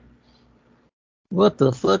weird. What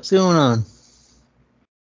the fuck's going on?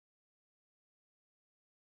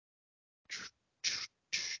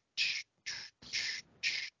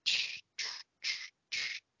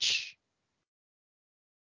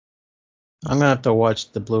 I'm gonna have to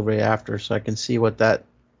watch the Blu-ray after so I can see what that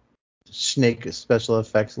snake special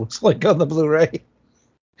effects looks like on the Blu-ray.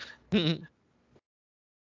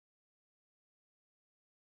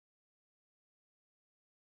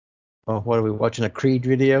 Oh, what are we watching? A Creed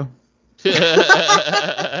video?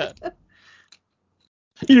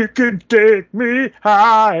 You can take me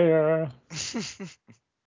higher.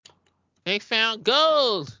 They found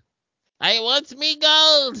gold. I want me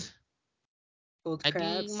gold. Gold I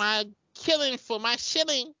crabs. do my killing for my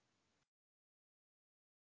shilling.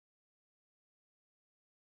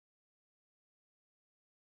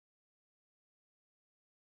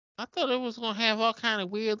 I thought it was gonna have all kind of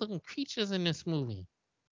weird looking creatures in this movie.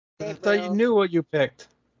 I thought you knew what you picked.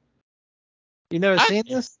 You never seen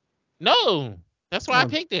this? No. That's why I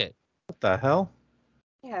picked it. What the hell?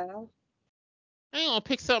 Yeah. I ain't gonna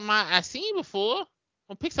pick something I seen before. I'm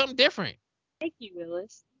gonna pick something different. Thank you,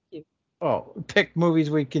 Willis. Thank you. Oh, pick movies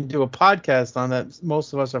we can do a podcast on that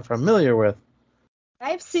most of us are familiar with.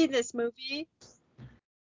 I've seen this movie.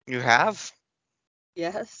 You have?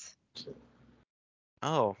 Yes.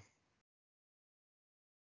 Oh.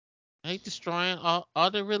 I ain't destroying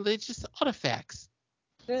all the religious artifacts.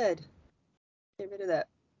 Good. Get rid of that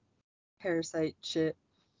parasite shit.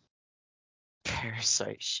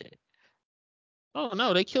 Parasite shit. Oh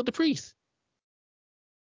no, they killed the priest.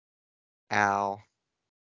 Ow.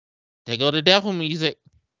 They go to devil music.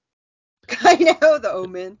 I know, The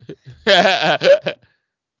Omen.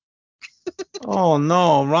 Oh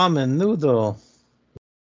no, ramen noodle.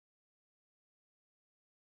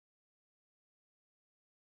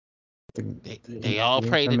 They all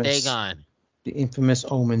pray to Dagon. The infamous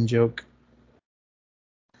Omen joke.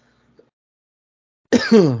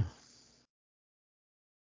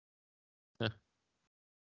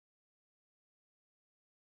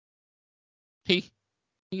 He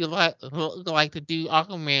looked like the dude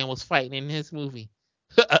Aquaman was fighting in his movie.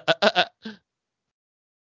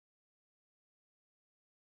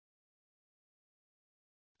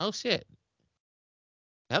 Oh shit,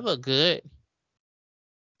 that looked good.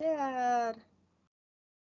 Dad.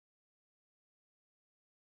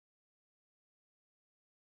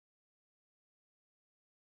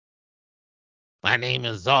 My name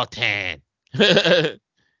is Zoltan.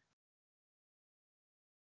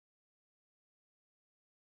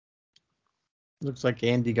 Looks like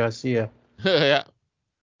Andy Garcia. Yeah,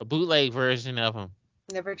 a bootleg version of him.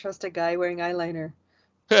 Never trust a guy wearing eyeliner.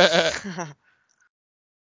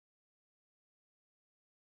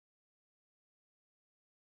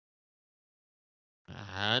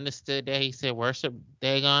 I understood that. He said, "Worship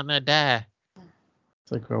Dagon or die."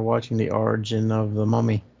 It's like we're watching the origin of the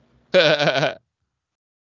mummy. That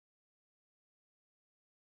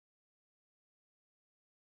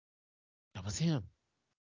was him.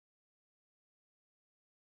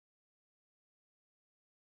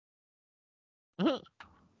 Uh-huh.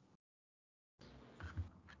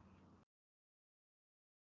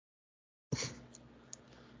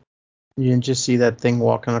 You didn't just see that thing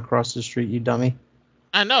walking across the street, you dummy?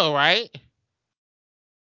 I know, right?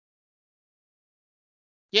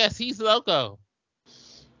 Yes, he's loco.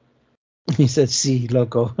 He said, "See,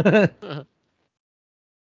 loco."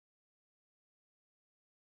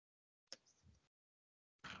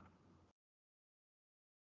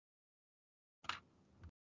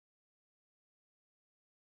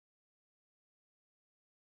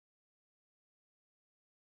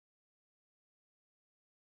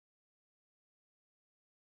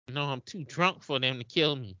 No, I'm too drunk for them to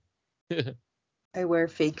kill me. I wear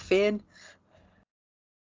fake fin.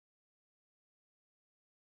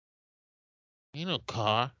 Ain't no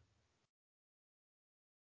car.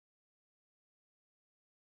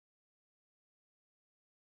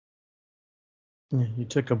 Yeah, you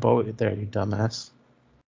took a boat there, you dumbass.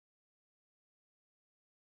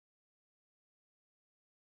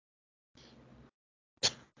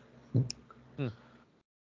 Hmm.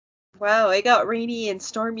 Wow, it got rainy and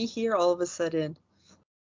stormy here all of a sudden.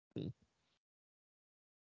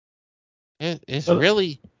 It's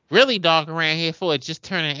really dark around here for it just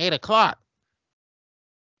turning 8 o'clock.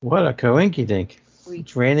 What a coinky dink.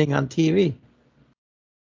 It's raining on TV.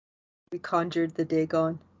 We conjured the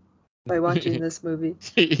Dagon by watching this movie.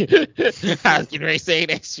 I was getting ready to say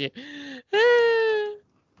that shit.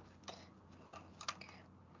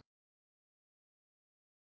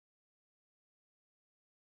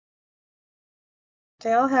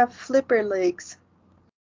 They all have flipper legs.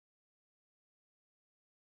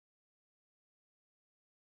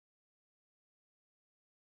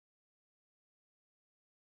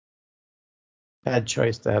 Bad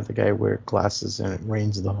choice to have the guy wear glasses and it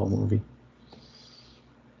rains the whole movie.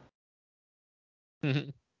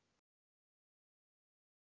 He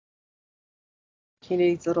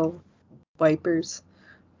needs little wipers.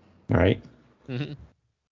 All right.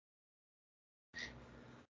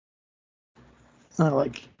 Not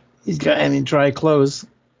like he's got any dry clothes.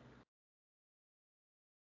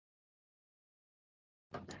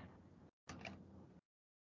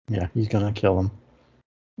 Yeah, he's gonna kill him.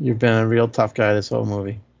 You've been a real tough guy this whole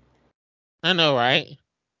movie. I know, right?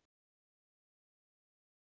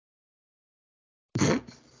 What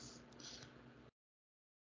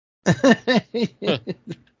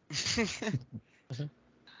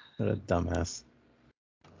a dumbass.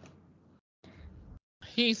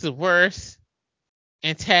 He's the worst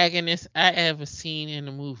antagonist I ever seen in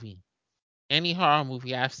a movie. Any horror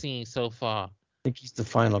movie I've seen so far. I think he's the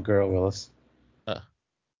final girl, Willis.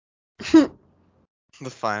 The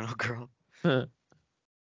final girl.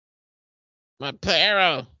 My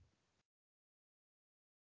Pero.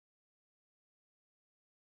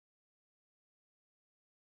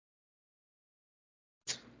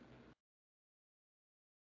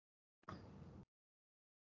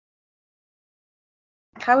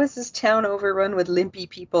 How is this town overrun with limpy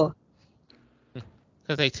people?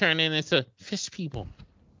 Because they turn into fish people.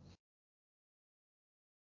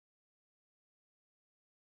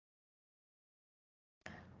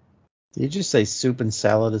 Did you just say soup and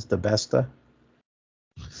salad is the best?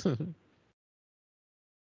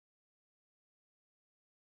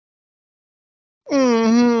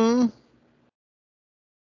 Mm-hmm.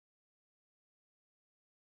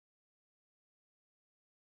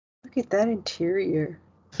 Look at that interior.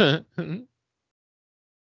 Ain't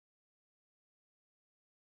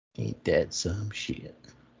that some shit?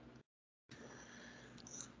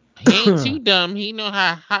 He ain't too dumb. He know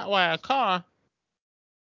how to hotwire a car.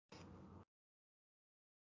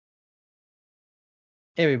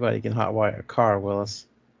 Everybody can hotwire a car, Willis.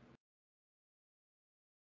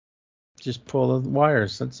 Just pull the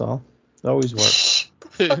wires, that's all. It always works.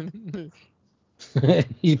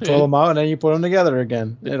 You pull them out and then you put them together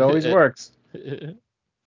again. It always works.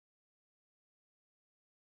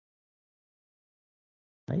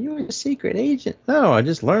 Are you a secret agent? No, I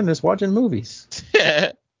just learned this watching movies.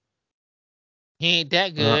 He ain't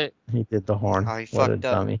that good. He did the horn. Oh, he What a fucked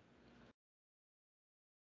up. dummy.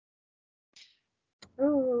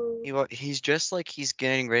 Oh. He's just like he's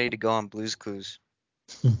getting ready to go on Blue's Clues.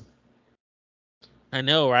 I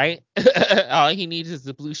know, right? All he needs is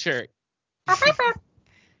the blue shirt.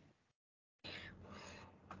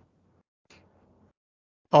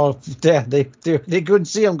 Oh, yeah, they couldn't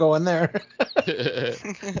see him going there.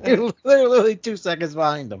 They're literally 2 seconds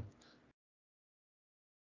behind him.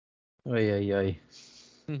 Oy, oy, oy.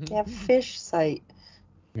 Yeah, fish sight.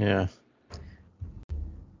 Yeah.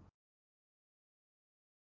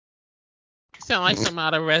 You sound like something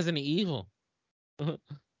out of Resident Evil.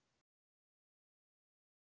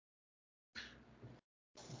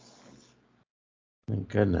 Thank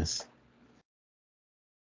goodness.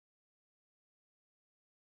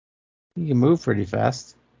 You can move pretty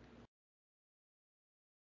fast.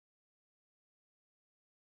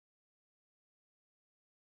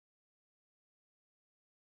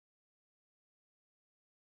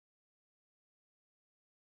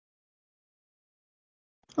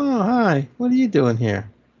 Oh, hi. What are you doing here?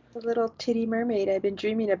 The little titty mermaid I've been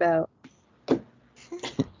dreaming about.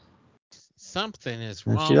 Something is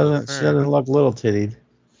And wrong she with her. doesn't look little tittied.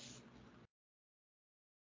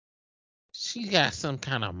 She got some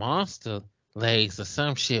kind of monster legs or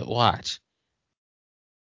some shit. Watch.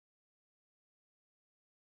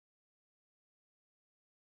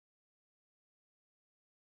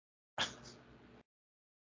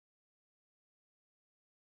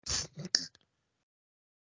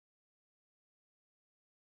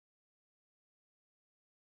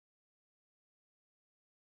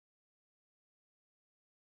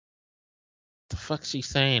 The fuck she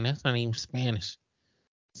saying? That's not even Spanish.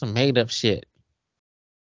 Some made up shit.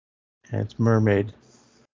 Yeah, it's mermaid.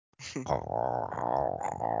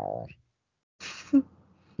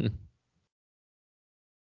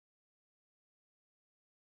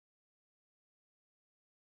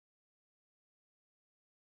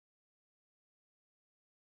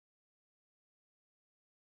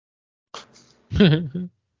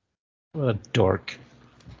 What a dork.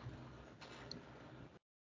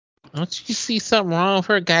 Don't you see something wrong with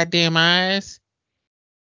her goddamn eyes?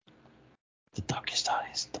 The darkest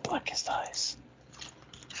eyes, the blackest eyes.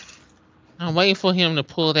 I'm waiting for him to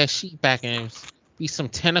pull that sheet back and be some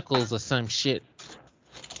tentacles or some shit.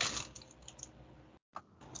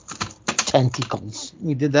 Tentacles.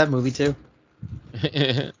 We did that movie too.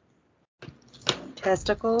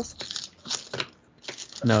 Testicles?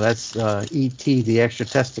 No, that's E.T. the extra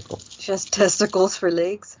testicle. Just testicles for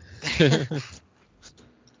legs?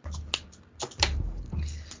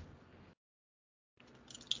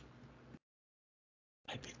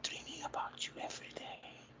 I've been dreaming about you every day.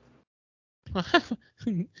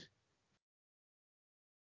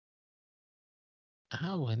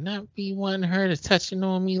 I would not be wanting her to touching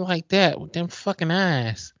on me like that with them fucking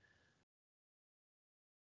eyes.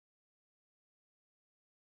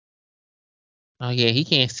 Oh yeah, he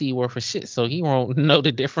can't see worth a shit, so he won't know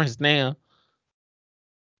the difference now.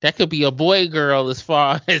 That could be a boy girl as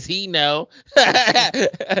far as he know.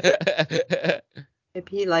 If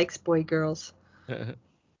he likes boy girls. The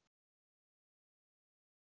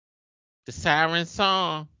siren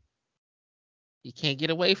song. You can't get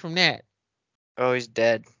away from that. Oh, he's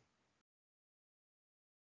dead.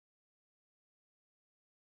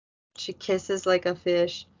 She kisses like a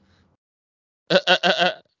fish.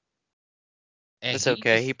 And It's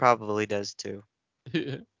okay. He probably does too.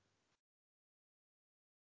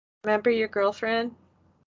 Remember your girlfriend?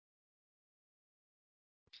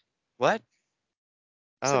 What?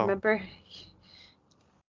 So Oh, remember?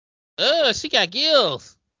 she got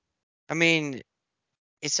gills. I mean,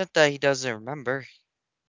 it's not that he doesn't remember.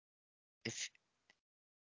 If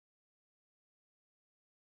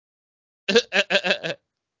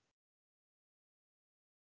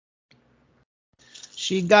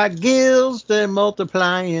She got gills, they're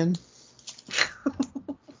multiplying.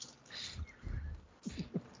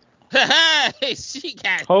 She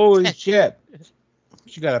got. Holy shit.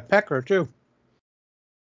 She got a pecker, too.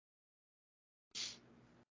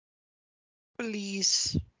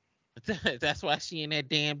 please. That's why she in that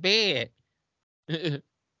damn bed.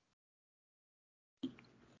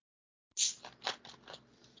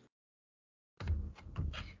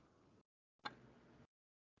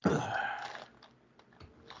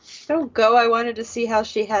 Don't go. I wanted to see how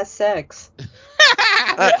she has sex.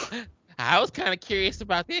 I was kind of curious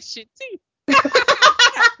about that shit too.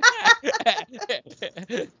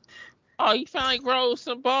 Oh, you finally grow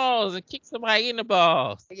some balls and kick somebody in the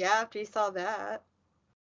balls. Yeah, after you saw that.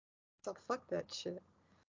 So fuck that shit.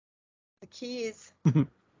 The keys.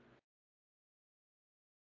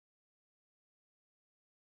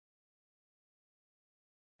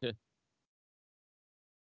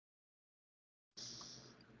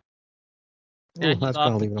 Now Ooh, he that's lost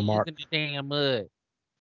gonna the leave a keys mark. in the damn mud.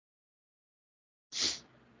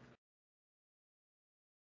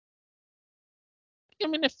 Kick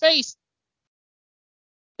him in the face.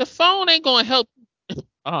 The phone ain't gonna help.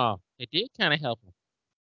 Oh, it did kind of help him.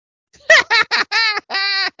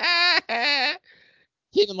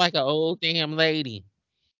 Hit him like an old damn lady.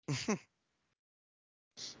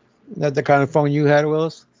 That the kind of phone you had,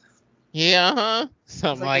 Willis? Yeah, It's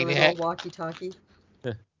something like a like little that. walkie-talkie.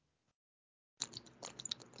 It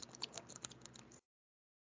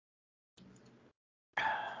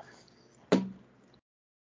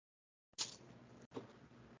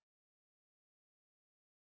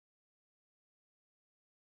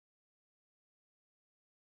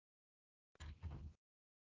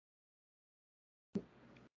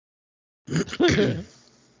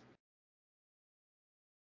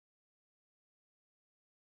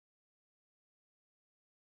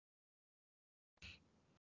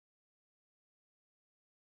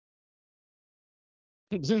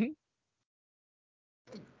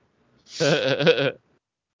The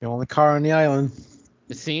only car on the island.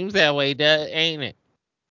 seems that way, ain't it?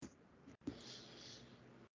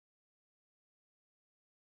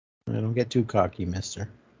 Don't get too cocky, mister.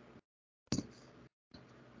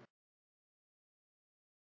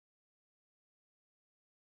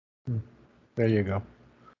 There you go.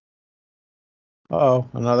 Uh-oh,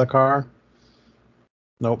 another car?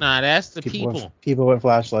 Nope. Nah, that's the people. People with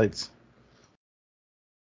flashlights.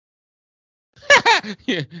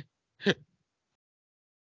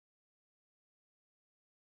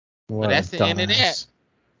 Well, What a that's the end of that. dumbass.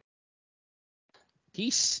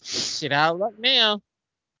 He's shit out of luck now.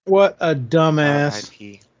 What a dumbass.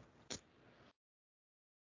 R.I.P.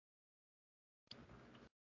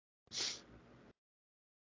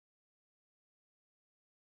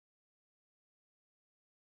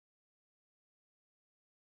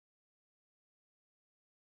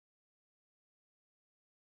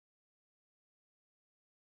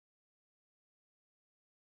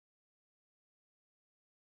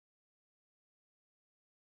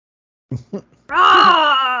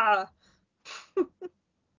 Ah!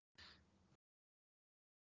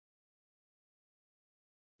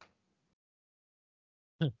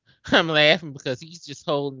 I'm laughing because he's just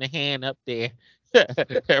holding the hand up there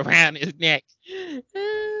around his neck.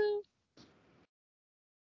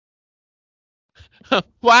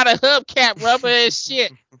 Why the hubcap rubber as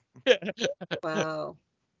shit? Wow.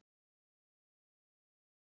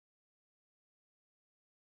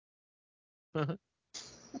 They're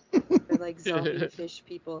like zombie fish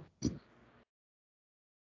people.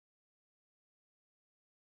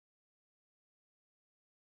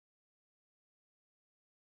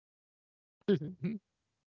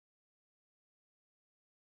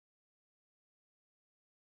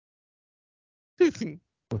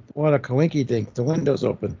 What a coinky dink. The window's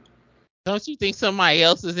open. Don't you think somebody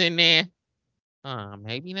else is in there?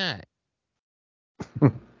 Maybe not.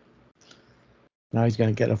 Now he's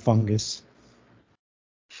gonna get a fungus.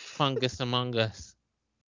 Fungus among us.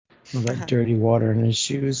 All that dirty water in his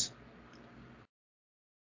shoes.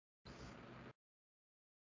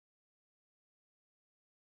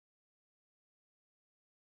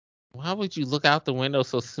 Why would you look out the window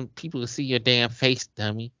so some people can see your damn face,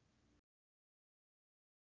 dummy?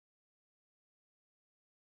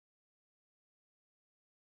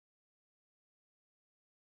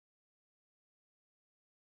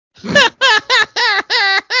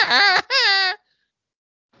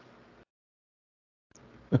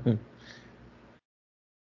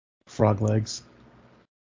 Frog legs.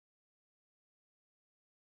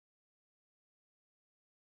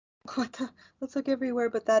 What the? Let's look everywhere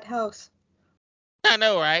but that house. I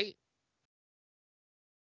know, right?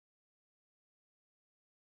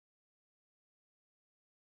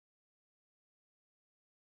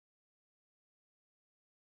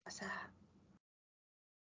 What's that?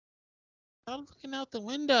 I'm looking out the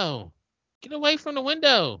window. Get away from the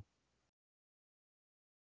window.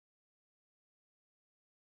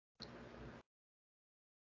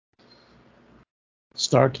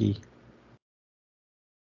 Starkey.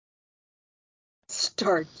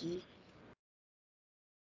 Starkey.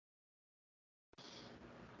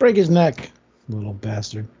 Break his neck, little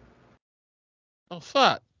bastard. Oh,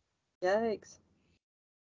 fuck. Yikes.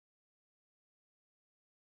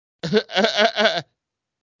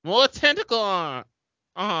 More tentacle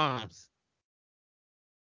arms.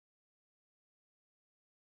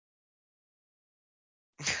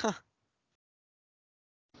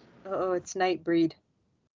 Uh-oh, it's Nightbreed.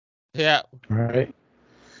 Yeah. Right.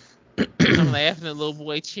 I'm laughing at the little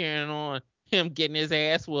boy cheering on him getting his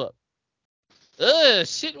ass whooped. Ugh,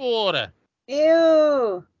 shit water.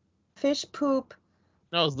 Ew. Fish poop.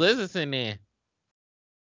 No, there's lizards in there.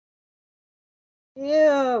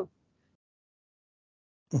 Ew.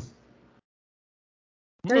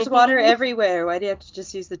 There's water everywhere. Why do you have to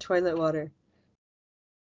just use the toilet water?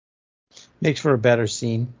 Makes for a better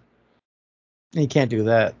scene. You can't do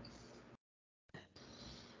that.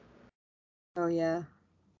 Oh, yeah.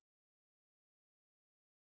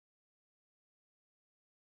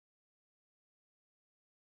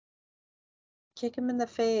 Kick him in the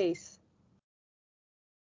face.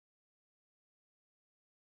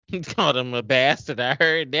 He called him a bastard. I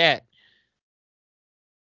heard that.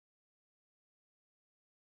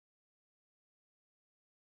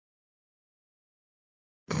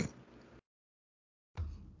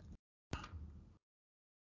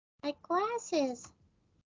 My glasses.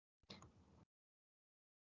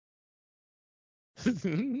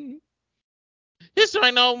 This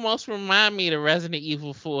joint almost remind me of the Resident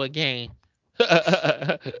Evil 4 game.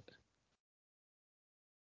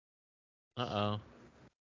 Uh-oh.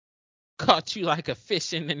 Caught you like a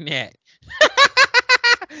fish in the net.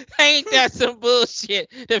 Ain't that some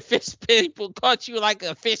bullshit? The fish people caught you like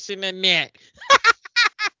a fish in the net.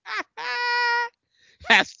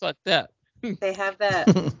 That's fucked up. They have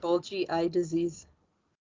that bulgy eye disease.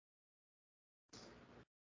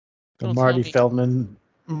 The Don't Marty tell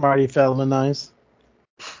Feldman eyes.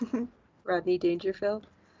 Rodney Dangerfield.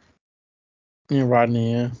 Yeah,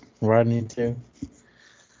 Rodney, yeah. Rodney too.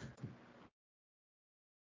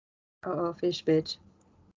 Uh-oh, fish bitch.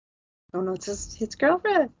 Oh no, it's his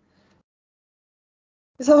girlfriend.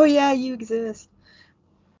 Oh yeah, you exist.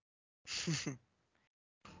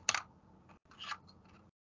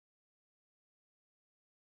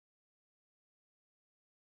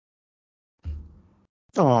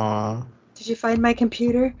 Aww. Did you find my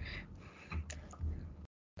computer?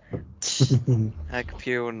 That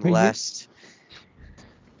computer wouldn't last.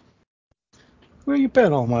 Where you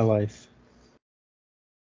been all my life?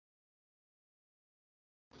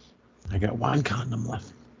 I got one condom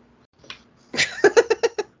left.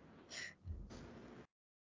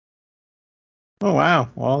 Oh wow!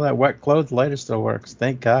 Well, that wet clothes lighter still works.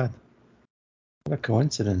 Thank God. What a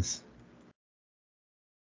coincidence.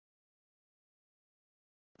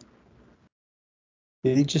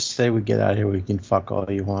 Did he just say we get out of here? We can fuck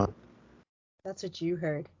all you want. That's what you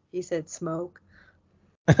heard. He said smoke.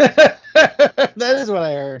 That is what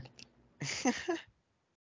I heard.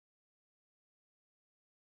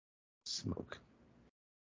 Smoke.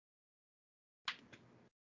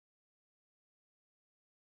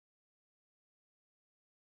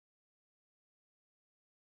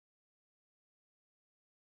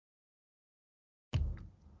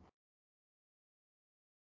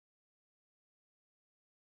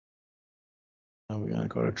 Now we're gonna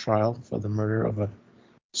go to trial for the murder of a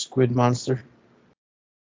squid monster.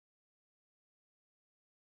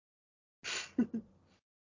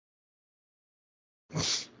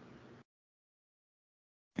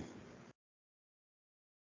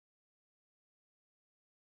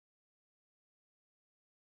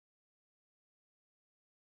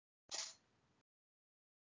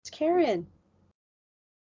 It's Karen.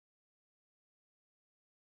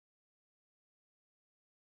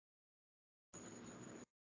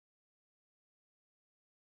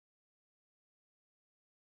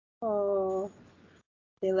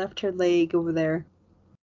 They left her leg over there.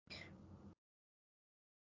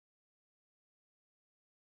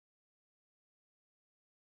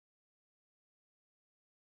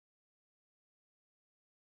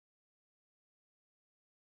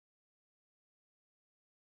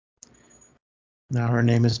 Now her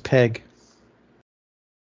name is Peg.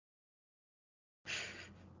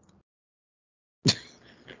 That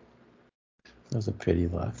was a pity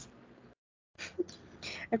laugh.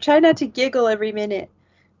 I'm trying not to giggle every minute.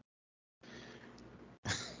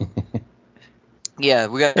 Yeah,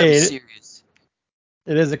 we gotta be serious.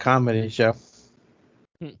 It is a comedy show.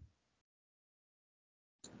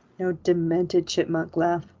 No demented chipmunk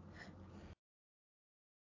laugh.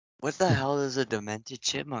 What the hell does a demented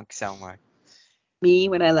chipmunk sound like? Me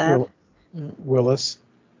when I laugh. Willis.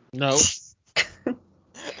 No.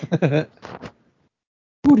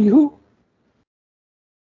 Hooty hoo.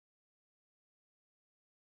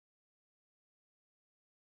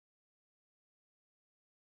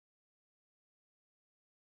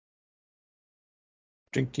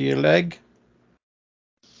 Drink to your leg.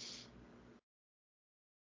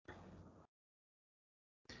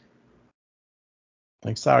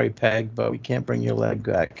 Like, sorry, Peg, but we can't bring your leg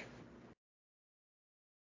back.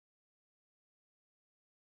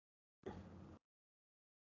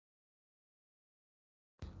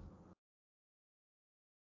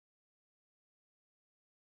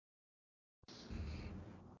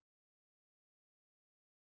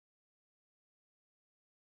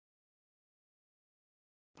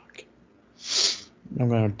 I'm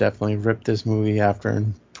gonna definitely rip this movie after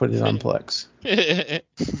and put it on Plex.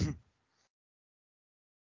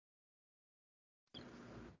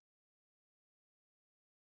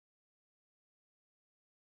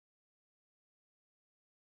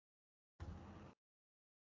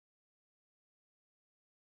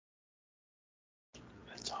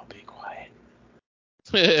 Let's all be quiet.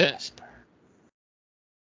 Whisper.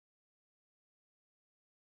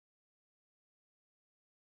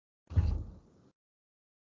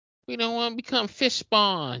 We don't want to become fish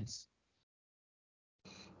spawns.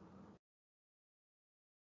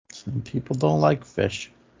 Some people don't like fish.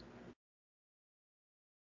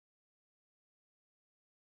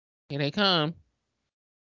 Here they come.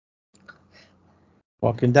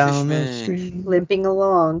 Walking down the Fishman. street. Limping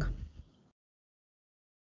along.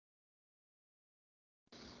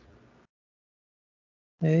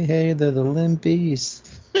 Hey, hey, they're the limpies.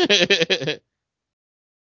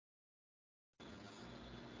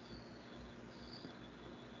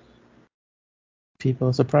 People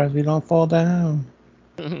are surprised we don't fall down.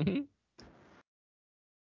 They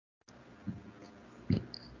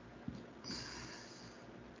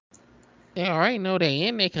already know they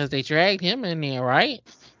in there because they dragged him in there, right?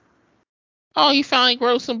 Oh, he finally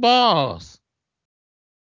grew some balls.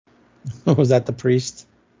 Was that the priest?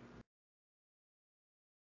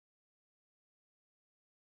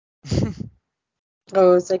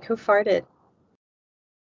 Oh, it's like, who farted?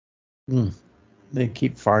 They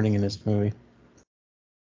keep farting in this movie.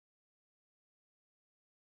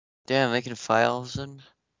 Damn, making files and.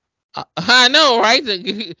 I know, right?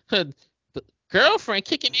 The girlfriend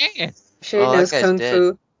kicking ass. Sure Oh, that knows guy's kung dead.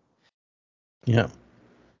 fu. Yeah.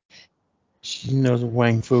 She knows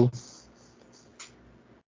Wang Fu.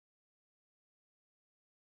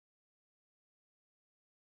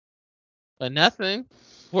 But nothing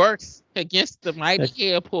works against the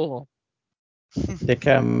mighty air pull. They're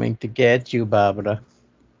coming to get you, Barbara.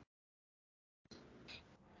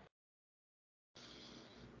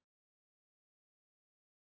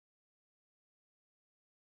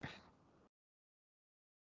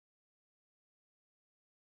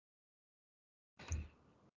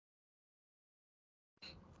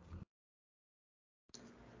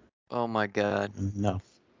 Oh my god. Enough.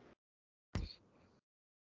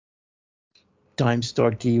 Dime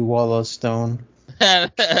store to you, Wallowstone.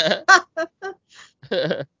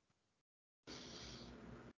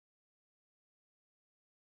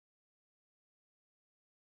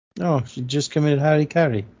 Oh, she just committed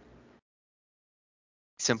harikari.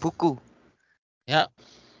 Senpuku. Yep.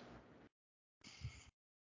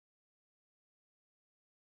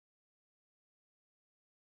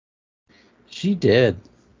 She did.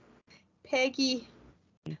 Peggy.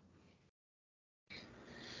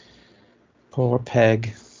 Poor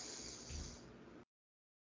Peg.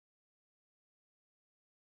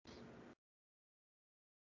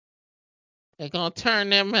 They're gonna turn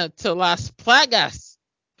them into Las Plagas.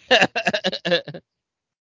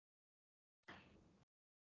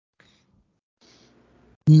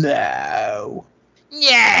 No.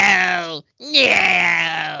 No,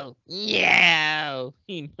 no, no.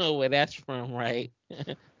 You know where that's from, right?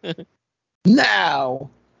 Now.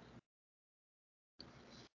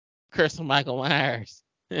 Crystal Michael Myers.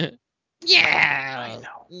 Yeah. I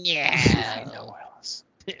know. Yeah. I know, Willis.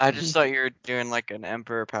 I just thought you were doing like an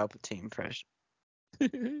Emperor Palpatine impression.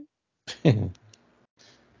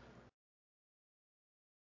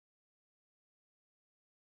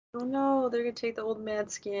 Oh no, they're gonna take the old man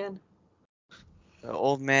scan. The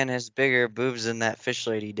old man has bigger boobs than that fish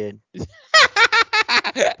lady did.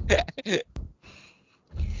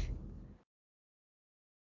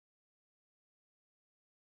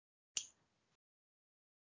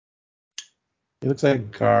 He looks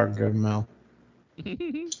like Gargamel.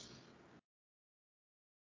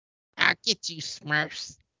 I'll get you,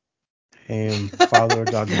 Smurfs. And father of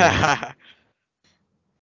Gargamel.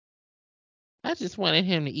 I just wanted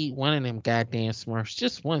him to eat one of them goddamn Smurfs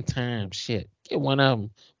just one time. Shit. Get one of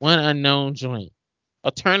them. One unknown joint.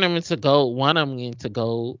 Or turn them into gold. One of them into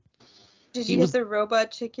gold. Did you get the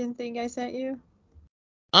robot chicken thing I sent you?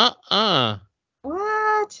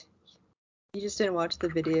 What? You just didn't watch the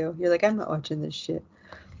video. You're like, I'm not watching this shit.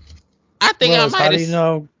 I think Willis, I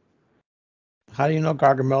might how do you know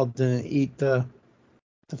Gargamel didn't eat the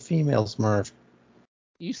female Smurf?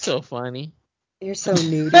 You so funny. You're so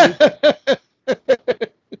nudie.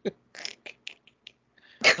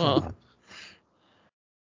 Well,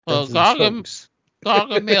 That's his jokes.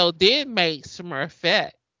 Gargamel did make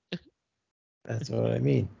Smurfette. That's what I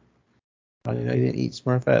mean. How do you know he didn't eat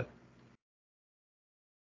Smurfette?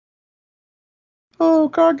 Oh,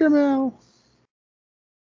 Gargamel.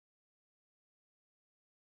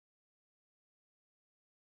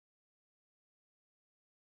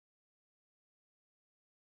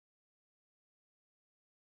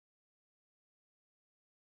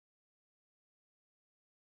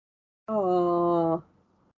 Oh,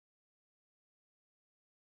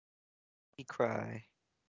 He cry.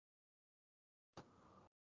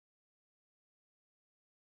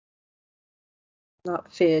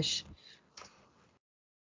 not fish.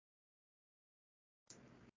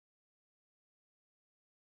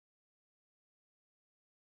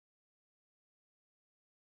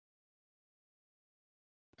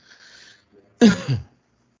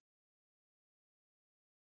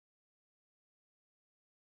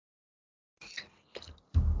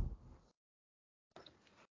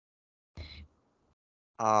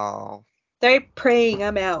 Oh. They're praying.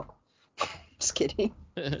 I'm out. Just kidding.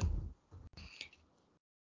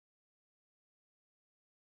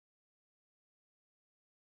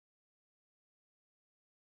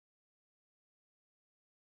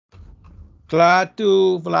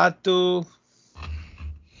 Vlatu.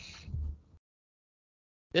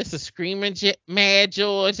 This is screaming Mad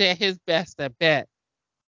George at his best, I bet.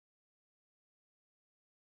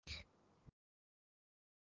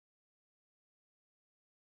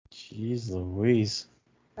 Jeez Louise.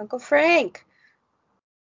 Uncle Frank.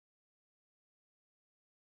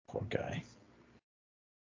 Poor guy.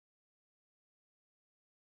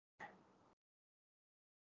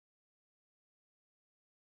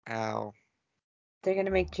 Ow. They're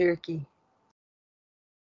gonna make jerky.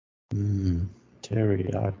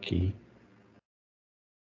 Teriyaki.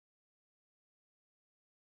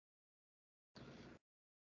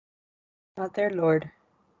 Not their lord.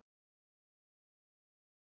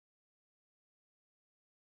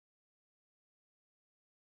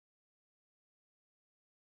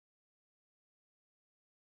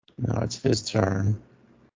 Now it's his turn.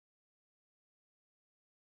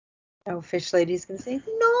 Oh, fish lady's gonna say,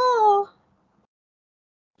 no.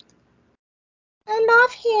 I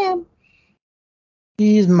love him.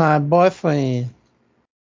 He's my boyfriend.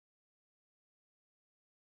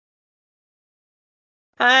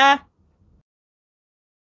 Huh?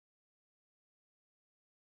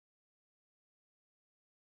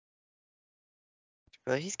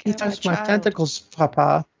 But he's He got my touched my child. tentacles,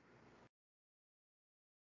 Papa.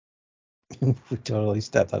 We totally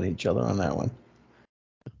stepped on each other on that one.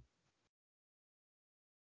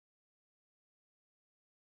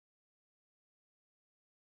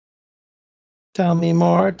 Tell me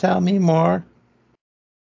more. Tell me more.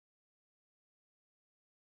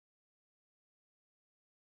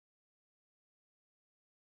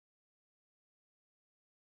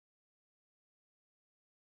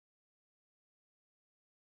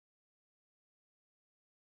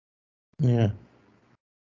 Yeah.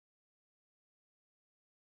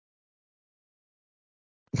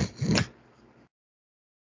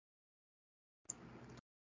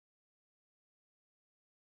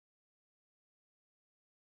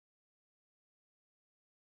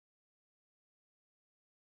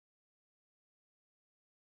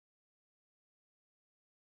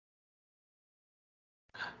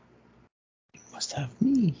 You must have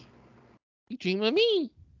me. You dream of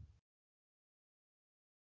me.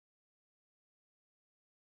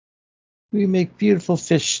 We make beautiful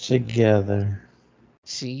fish together.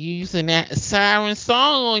 She using that siren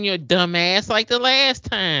song on your dumb ass like the last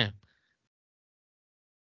time.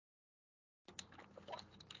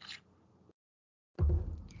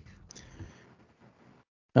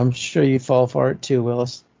 I'm sure you fall for it too,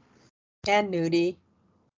 Willis. And Nudie.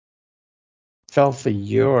 Fell for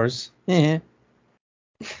yours. Eh.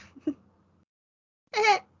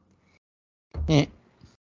 Eh.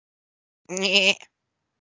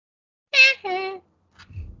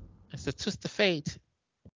 It's a twist of fate.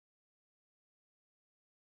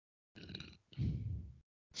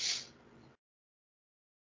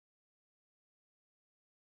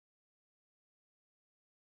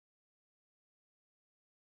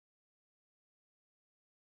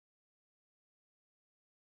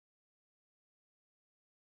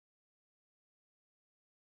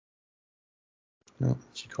 No,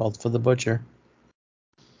 she called for the butcher.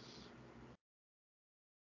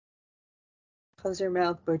 Close your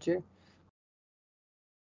mouth, butcher.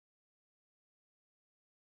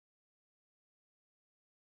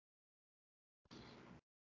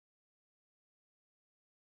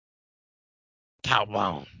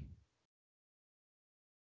 Cowbone.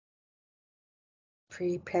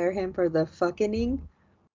 Prepare him for the fucking.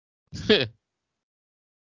 He's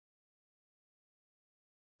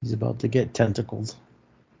about to get tentacled.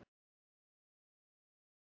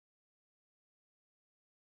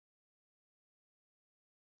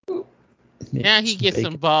 Now he gets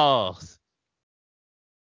some balls.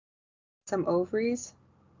 Some ovaries.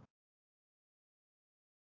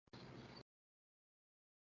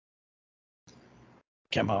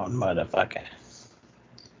 Come on, motherfucker.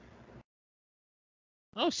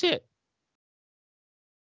 Oh shit.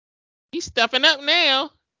 He's stepping up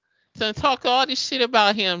now. So talk all this shit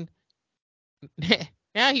about him.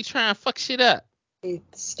 Now he's trying to fuck shit up. He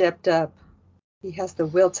stepped up. He has the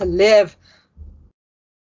will to live.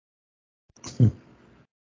 It's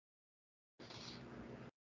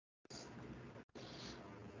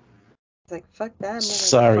like, fuck that. I'm not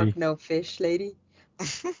Sorry. Fuck no fish, lady.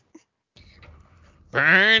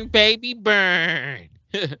 Burn, baby, burn.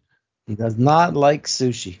 He does not like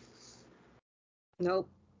sushi. Nope.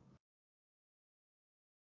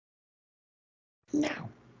 No.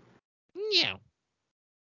 Yeah.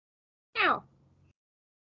 Ow.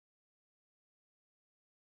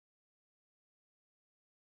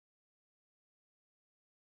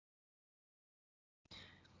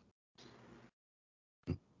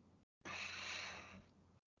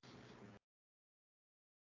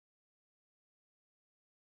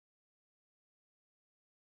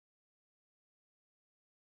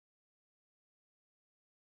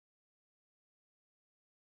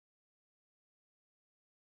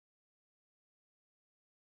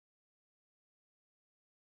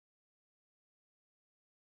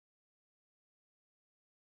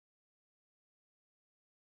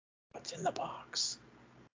 What's in the box?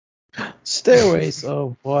 Stairways.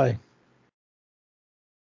 Oh boy.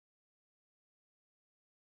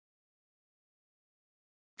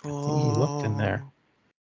 I think he looked in there.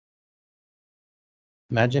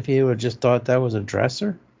 Imagine if he would have just thought that was a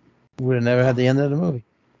dresser. We would have never had the end of the movie.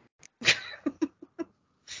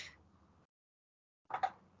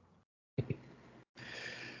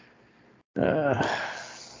 Uh,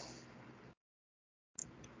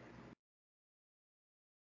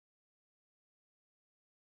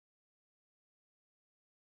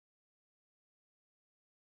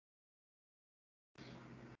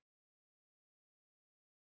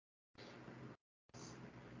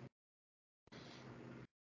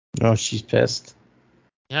 oh, she's pissed.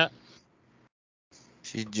 Yep.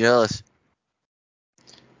 She's jealous.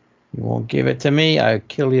 You won't give it to me, I'll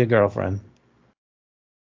kill your girlfriend.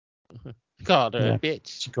 Called her Yeah. a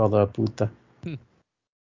bitch. She called her a puta.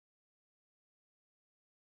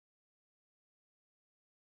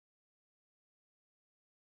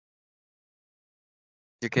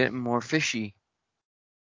 You're getting more fishy.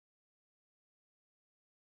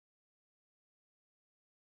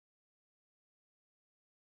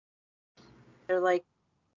 They're like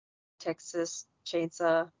Texas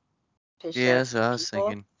Chainsaw fish. Yeah, that's what I was people.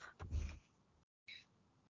 thinking.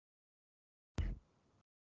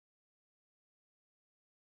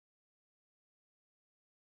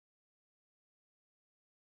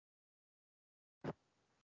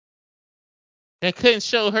 They couldn't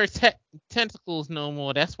show her tentacles no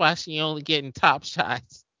more. That's why she only getting top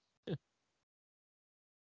shots.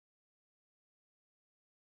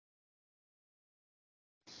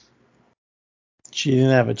 She didn't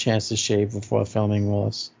have a chance to shave before filming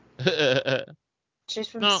Willis. She's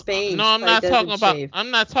from No, space. no, I'm not talking about. Shave.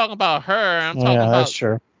 I'm not talking about her. I'm talking Yeah, about. that's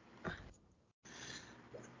true.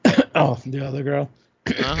 Oh, the other girl.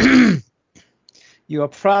 Uh-huh. You are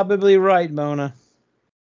probably right, Mona.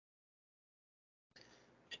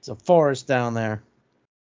 It's a forest down there.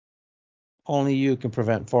 Only you can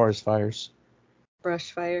prevent forest fires.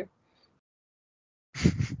 Brush fire.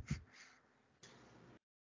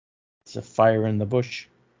 It's a fire in the bush.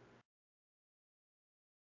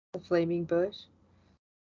 The flaming bush.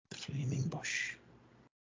 The flaming bush.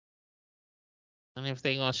 And if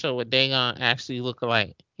they gonna show what Dagon actually look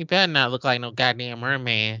like, he better not look like no goddamn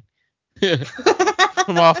merman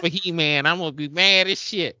from off of He-Man. I'm gonna be mad as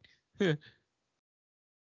shit.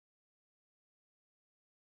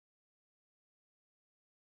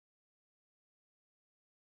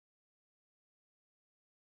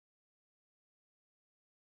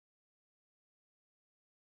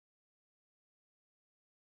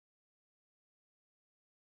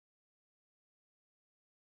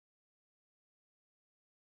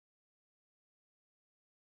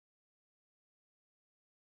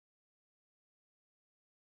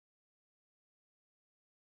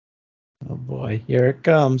 Oh boy, here it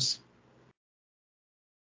comes.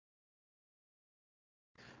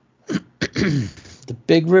 The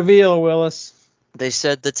big reveal, Willis. They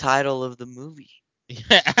said the title of the movie.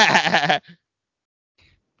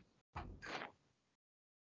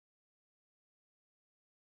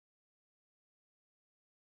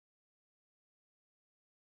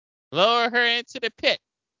 Lower her into the pit.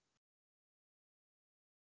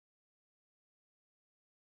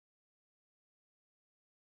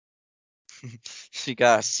 She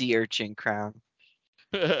got a sea urchin crown.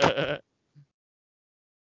 You're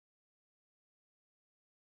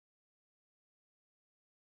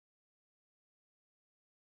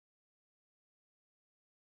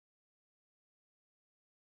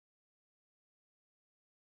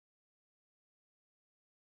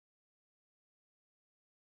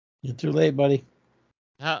too late, buddy.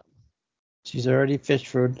 How- She's already fish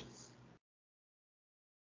food.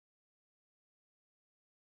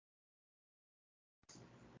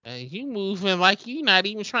 you moving like you not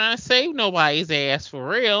even trying to save nobody's ass for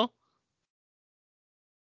real.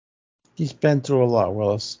 He's been through a lot,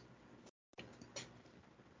 Willis.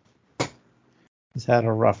 He's had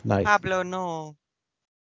a rough night. Pablo, no.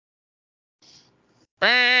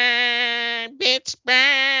 Burn, bitch,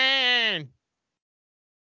 burn.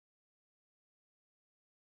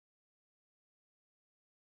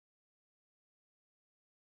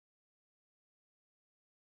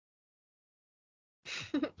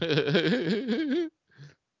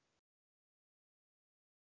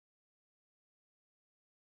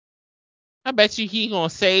 I bet you he gonna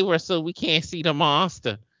save her so we can't see the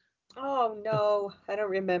monster. Oh no, I don't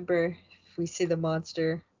remember if we see the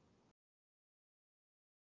monster.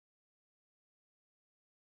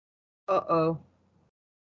 Uh-oh.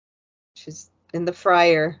 She's in the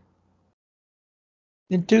fryer.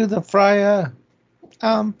 Into the fryer,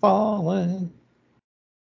 I'm falling.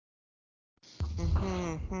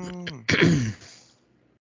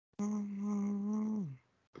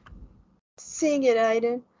 Sing it,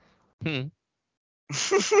 Aiden. Hmm.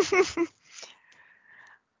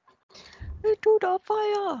 Into the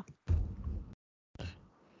fire.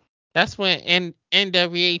 That's when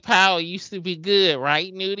NWA Power used to be good,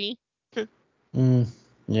 right, Nudie?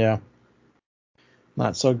 Yeah.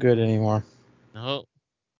 Not so good anymore. No.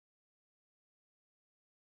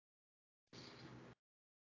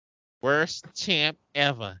 Worst champ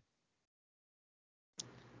ever.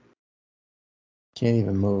 Can't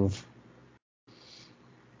even move.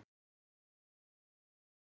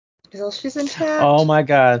 Well, she's intact. Oh my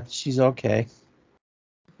god, she's okay.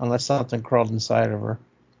 Unless something crawled inside of her.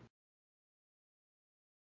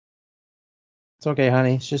 It's okay,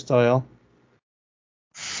 honey. It's just oil.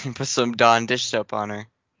 Put some Dawn dish soap on her.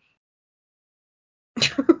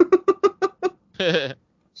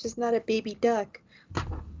 She's not a baby duck.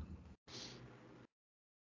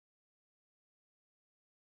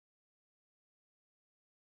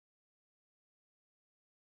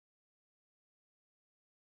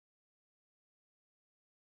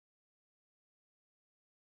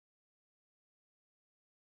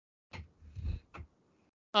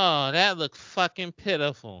 Oh, that looked fucking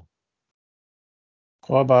pitiful.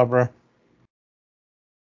 Well, Barbara.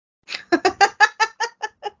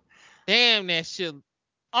 Damn that shit.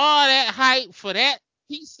 All that hype for that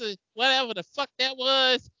piece of whatever the fuck that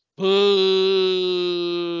was. Boo.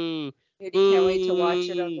 Maybe can't wait to watch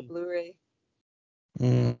it on the Boo. Blu-ray.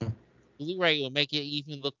 Blu-ray will make it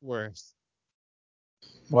even look worse.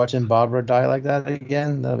 Watching Barbara die like that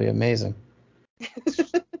again, that'll be amazing.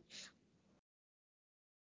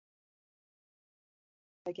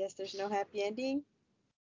 I guess there's no happy ending.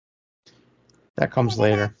 That comes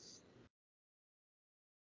later.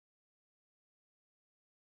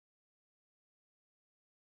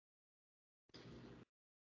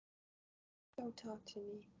 Don't talk to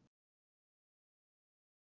me.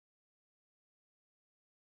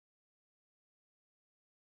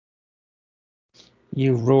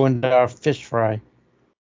 You ruined our fish fry.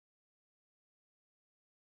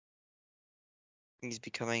 He's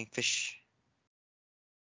becoming fish.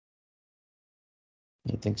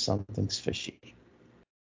 You think something's fishy.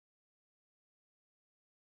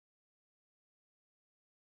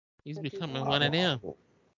 He's becoming one of them.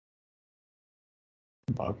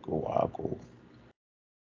 Waggle, waggle.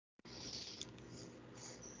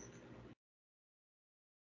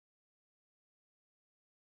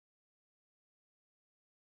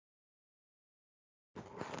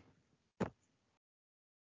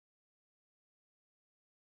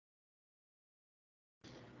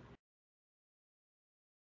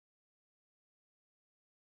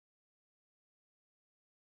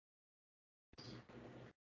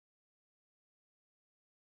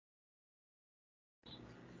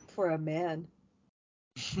 For a man.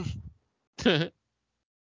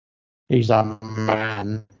 He's a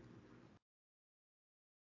man.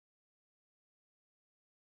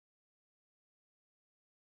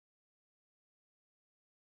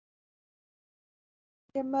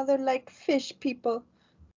 Your mother liked fish people.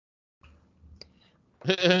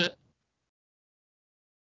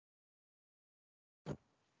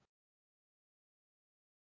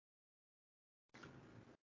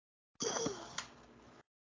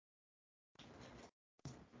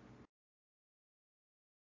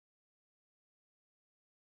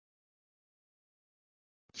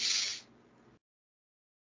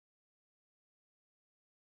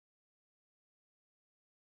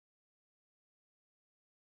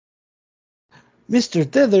 Mr.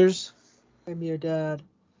 Dithers. I'm your dad.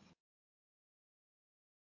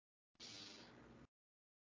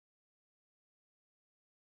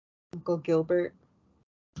 Uncle Gilbert.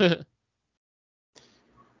 We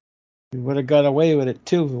would have got away with it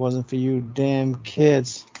too if it wasn't for you damn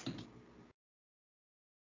kids.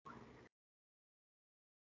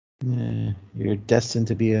 Yeah, you're destined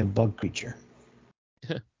to be a bug creature.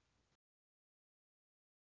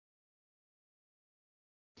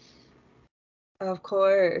 Of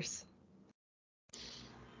course.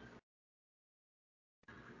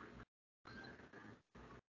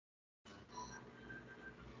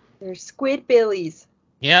 They're squid billies.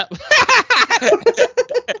 Yep.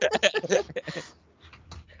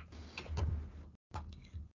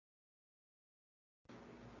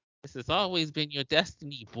 This has always been your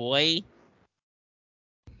destiny, boy.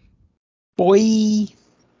 Boy.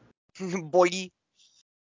 Boy.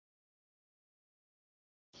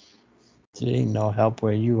 There ain't no help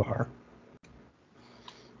where you are.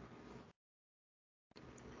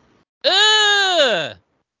 Ugh!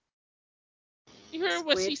 You heard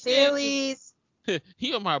what she Squid said? billies.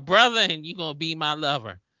 You're my brother and you're going to be my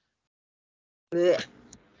lover. Ugh.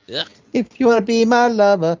 Ugh. If you want to be my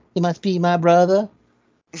lover, you must be my brother.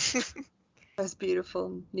 That's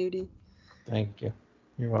beautiful, Nudie. Thank you.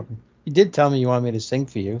 You're welcome. You did tell me you wanted me to sing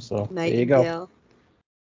for you, so there you go. Nightingale.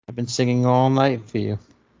 I've been singing all night for you.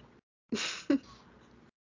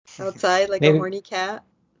 Outside like Maybe- a horny cat.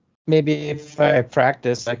 Maybe if I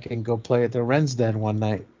practice, I can go play at the Wren's Den one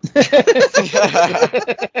night.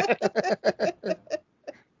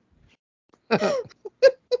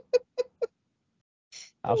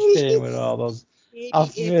 I'll fit in with all those. I'll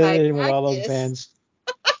fit in with all those bands.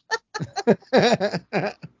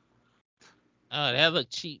 Oh, that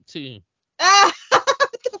looked cheap too. Ah,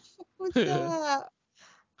 what the fuck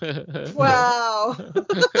was that? Wow.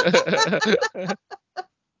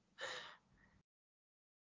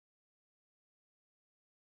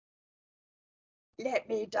 Let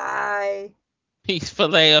me die. He's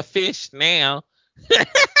fillet of fish now.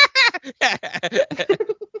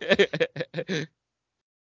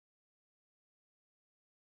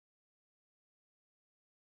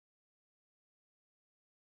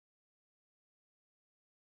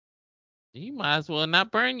 You might as well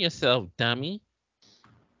not burn yourself, dummy.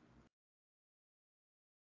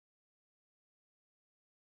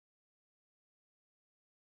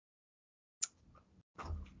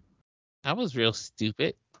 I was real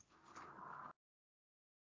stupid.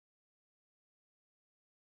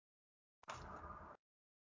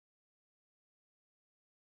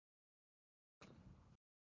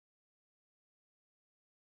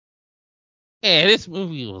 Yeah, this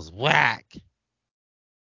movie was whack.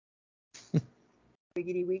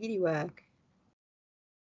 Wiggity wiggity whack.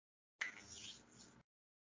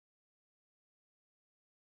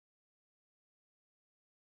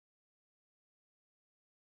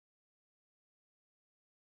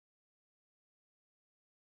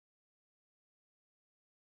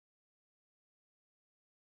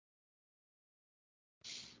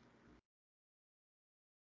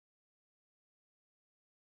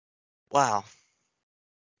 Wow.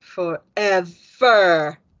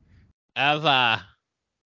 Forever. Ava.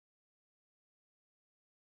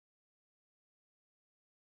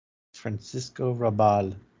 Francisco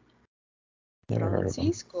Rabal. Never heard of him.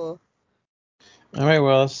 Francisco. All right,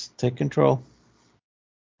 well, let's take control. Take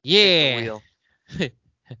the Yeah. wheel.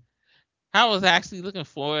 I was actually looking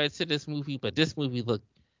forward to this movie, but this movie looked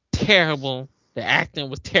terrible. The acting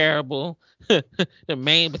was terrible. The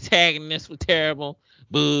main protagonist was terrible.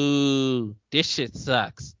 Boo. This shit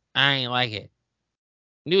sucks. I ain't like it.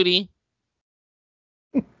 Nudie.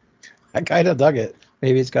 I kind of dug it.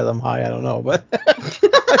 Maybe it's because I'm high. I don't know, but I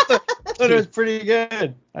thought it was pretty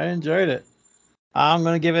good. I enjoyed it. I'm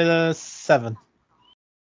gonna give it a 7.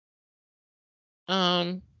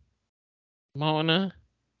 Mona.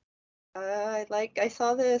 I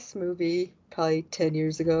saw this movie probably 10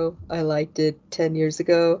 years ago. I liked it 10 years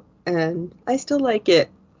ago, and I still like it.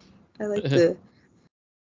 I like the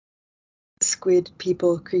squid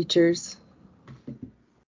people creatures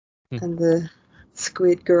and the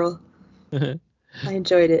squid girl. I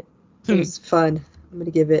enjoyed it. It was fun. I'm going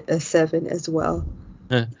to give it a 7 as well.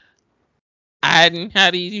 Aiden,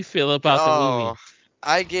 how do you feel about the movie?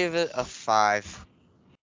 I gave it a 5.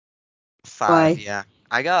 5, Why? yeah.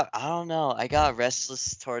 I don't know. I got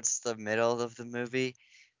restless towards the middle of the movie,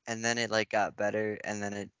 and then it like got better, and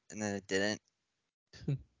then it didn't.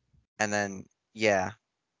 And then yeah.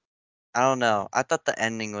 I don't know. I thought the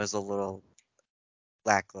ending was a little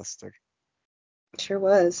lackluster. Sure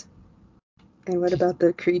was. And what about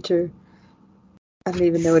the creature? I don't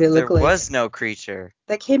even know what it There looked like. was no creature.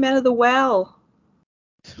 That came out of the well.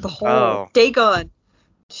 The hole. Oh. Dagon.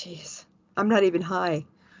 Jeez. I'm not even high.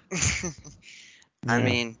 I Yeah.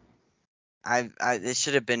 mean, it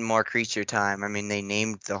should have been more creature time. I mean, they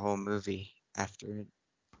named the whole movie after it.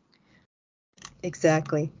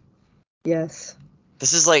 Exactly. Yes.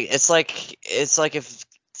 This is like it's like if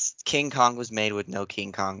King Kong was made with no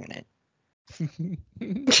King Kong in it.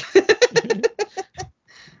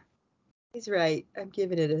 He's right. I'm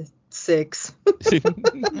giving it a 6.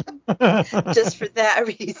 Just for that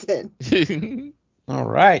reason. All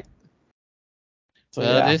right. So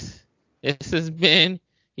Well, yeah. this has been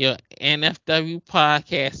your NFW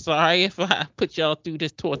podcast. Sorry if I put y'all through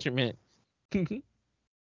this torturement. It Good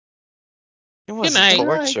wasn't night.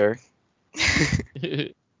 torture.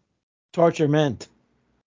 Torturement.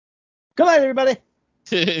 Good night, everybody.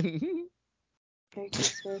 Merry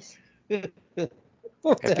Christmas.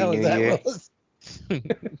 What the Happy hell New is that, Year. Willis?